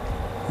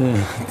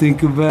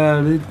 Think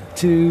about it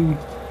too.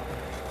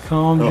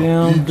 Calm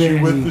down, hit Betty.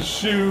 You with the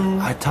shoe.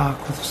 I talk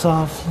with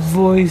soft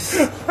voice.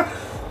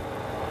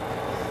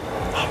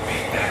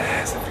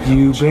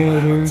 You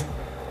better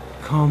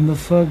calm the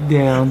fuck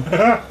down,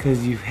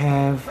 cause you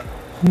have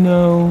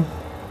no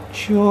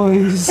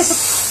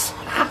choice.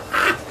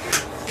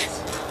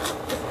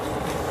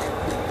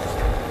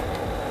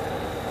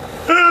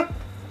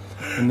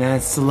 And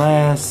that's the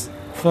last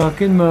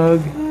fucking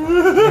mug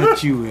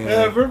that you will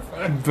ever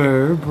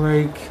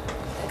break.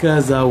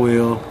 Cause I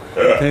will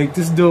take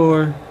this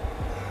door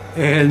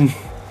and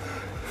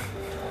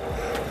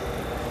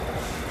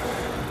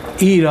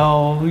eat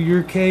all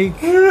your cake.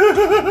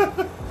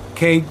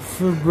 Cake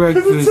for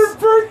breakfast. Cause it's your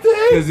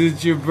birthday. Cause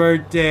it's your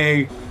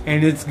birthday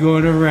and it's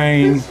going to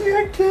rain.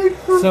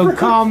 So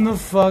calm the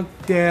fuck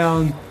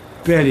down,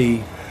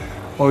 Betty,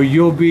 or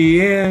you'll be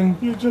in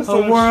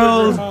a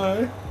world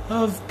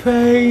of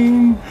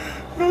pain.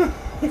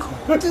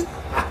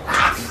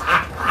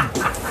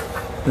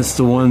 That's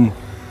the one.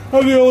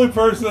 I'm the only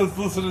person that's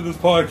listening to this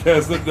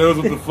podcast that knows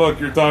what the fuck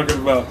you're talking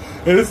about.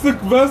 And that's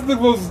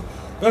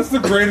the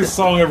greatest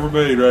song ever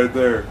made right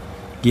there.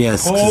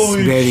 Yes,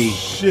 holy Betty.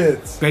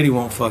 Shit. Betty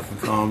won't fucking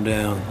calm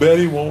down.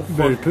 Betty won't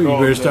fucking calm down. You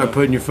better start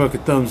putting your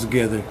fucking thumbs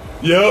together.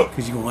 Yep.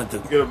 Because you want to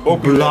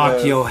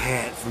block your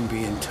hat from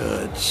being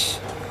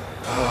touched.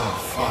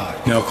 Oh,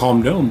 fuck. Now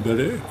calm down,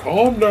 Betty.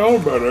 Calm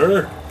down,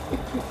 Betty.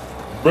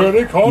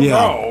 Betty, calm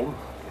down.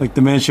 Like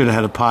the man should have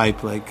had a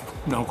pipe. Like,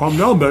 now calm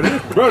down, Betty.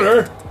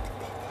 Betty.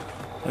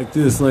 Like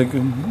this, like,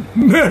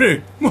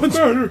 Betty, what's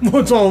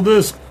all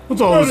this?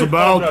 What's all Betty, this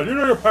about? you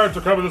know your parents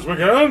are coming this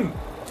weekend?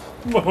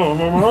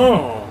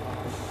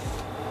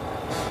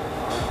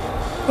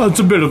 It's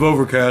a bit of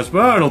overcast,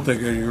 but I don't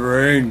think any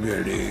rain,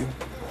 Betty.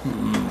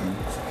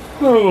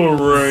 A little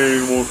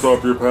rain won't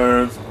stop your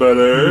parents,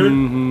 Betty.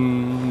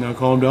 Now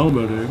calm down,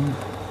 buddy.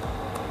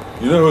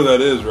 You know who that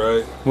is,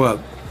 right?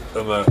 What?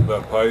 And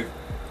that pipe?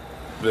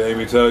 Did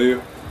Amy tell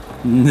you?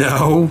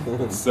 No.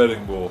 It's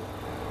Setting Bull.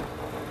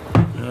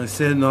 I'm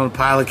sitting on a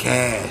pile of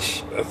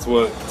cash. That's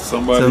what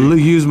somebody... To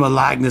use my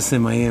likeness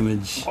and my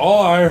image.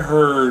 All I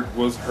heard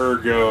was her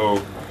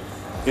go,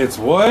 "It's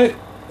what?"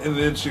 And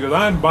then she goes,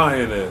 "I'm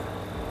buying it."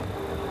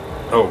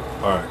 Oh,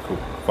 alright, cool.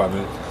 5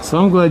 minutes. So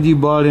I'm glad you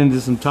bought into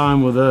some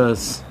time with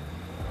us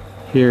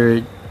here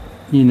at,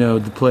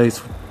 the place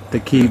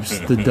that keeps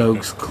the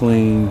dokes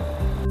clean.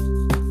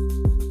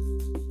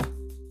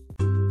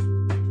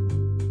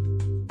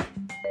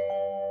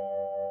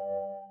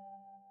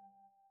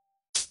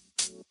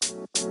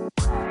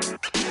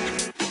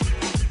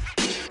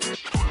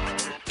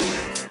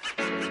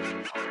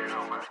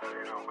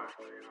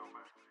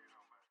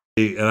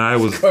 And I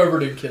was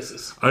covered in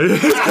kisses. I was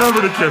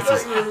covered in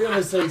kisses. You were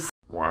gonna say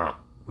wow.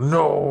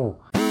 No.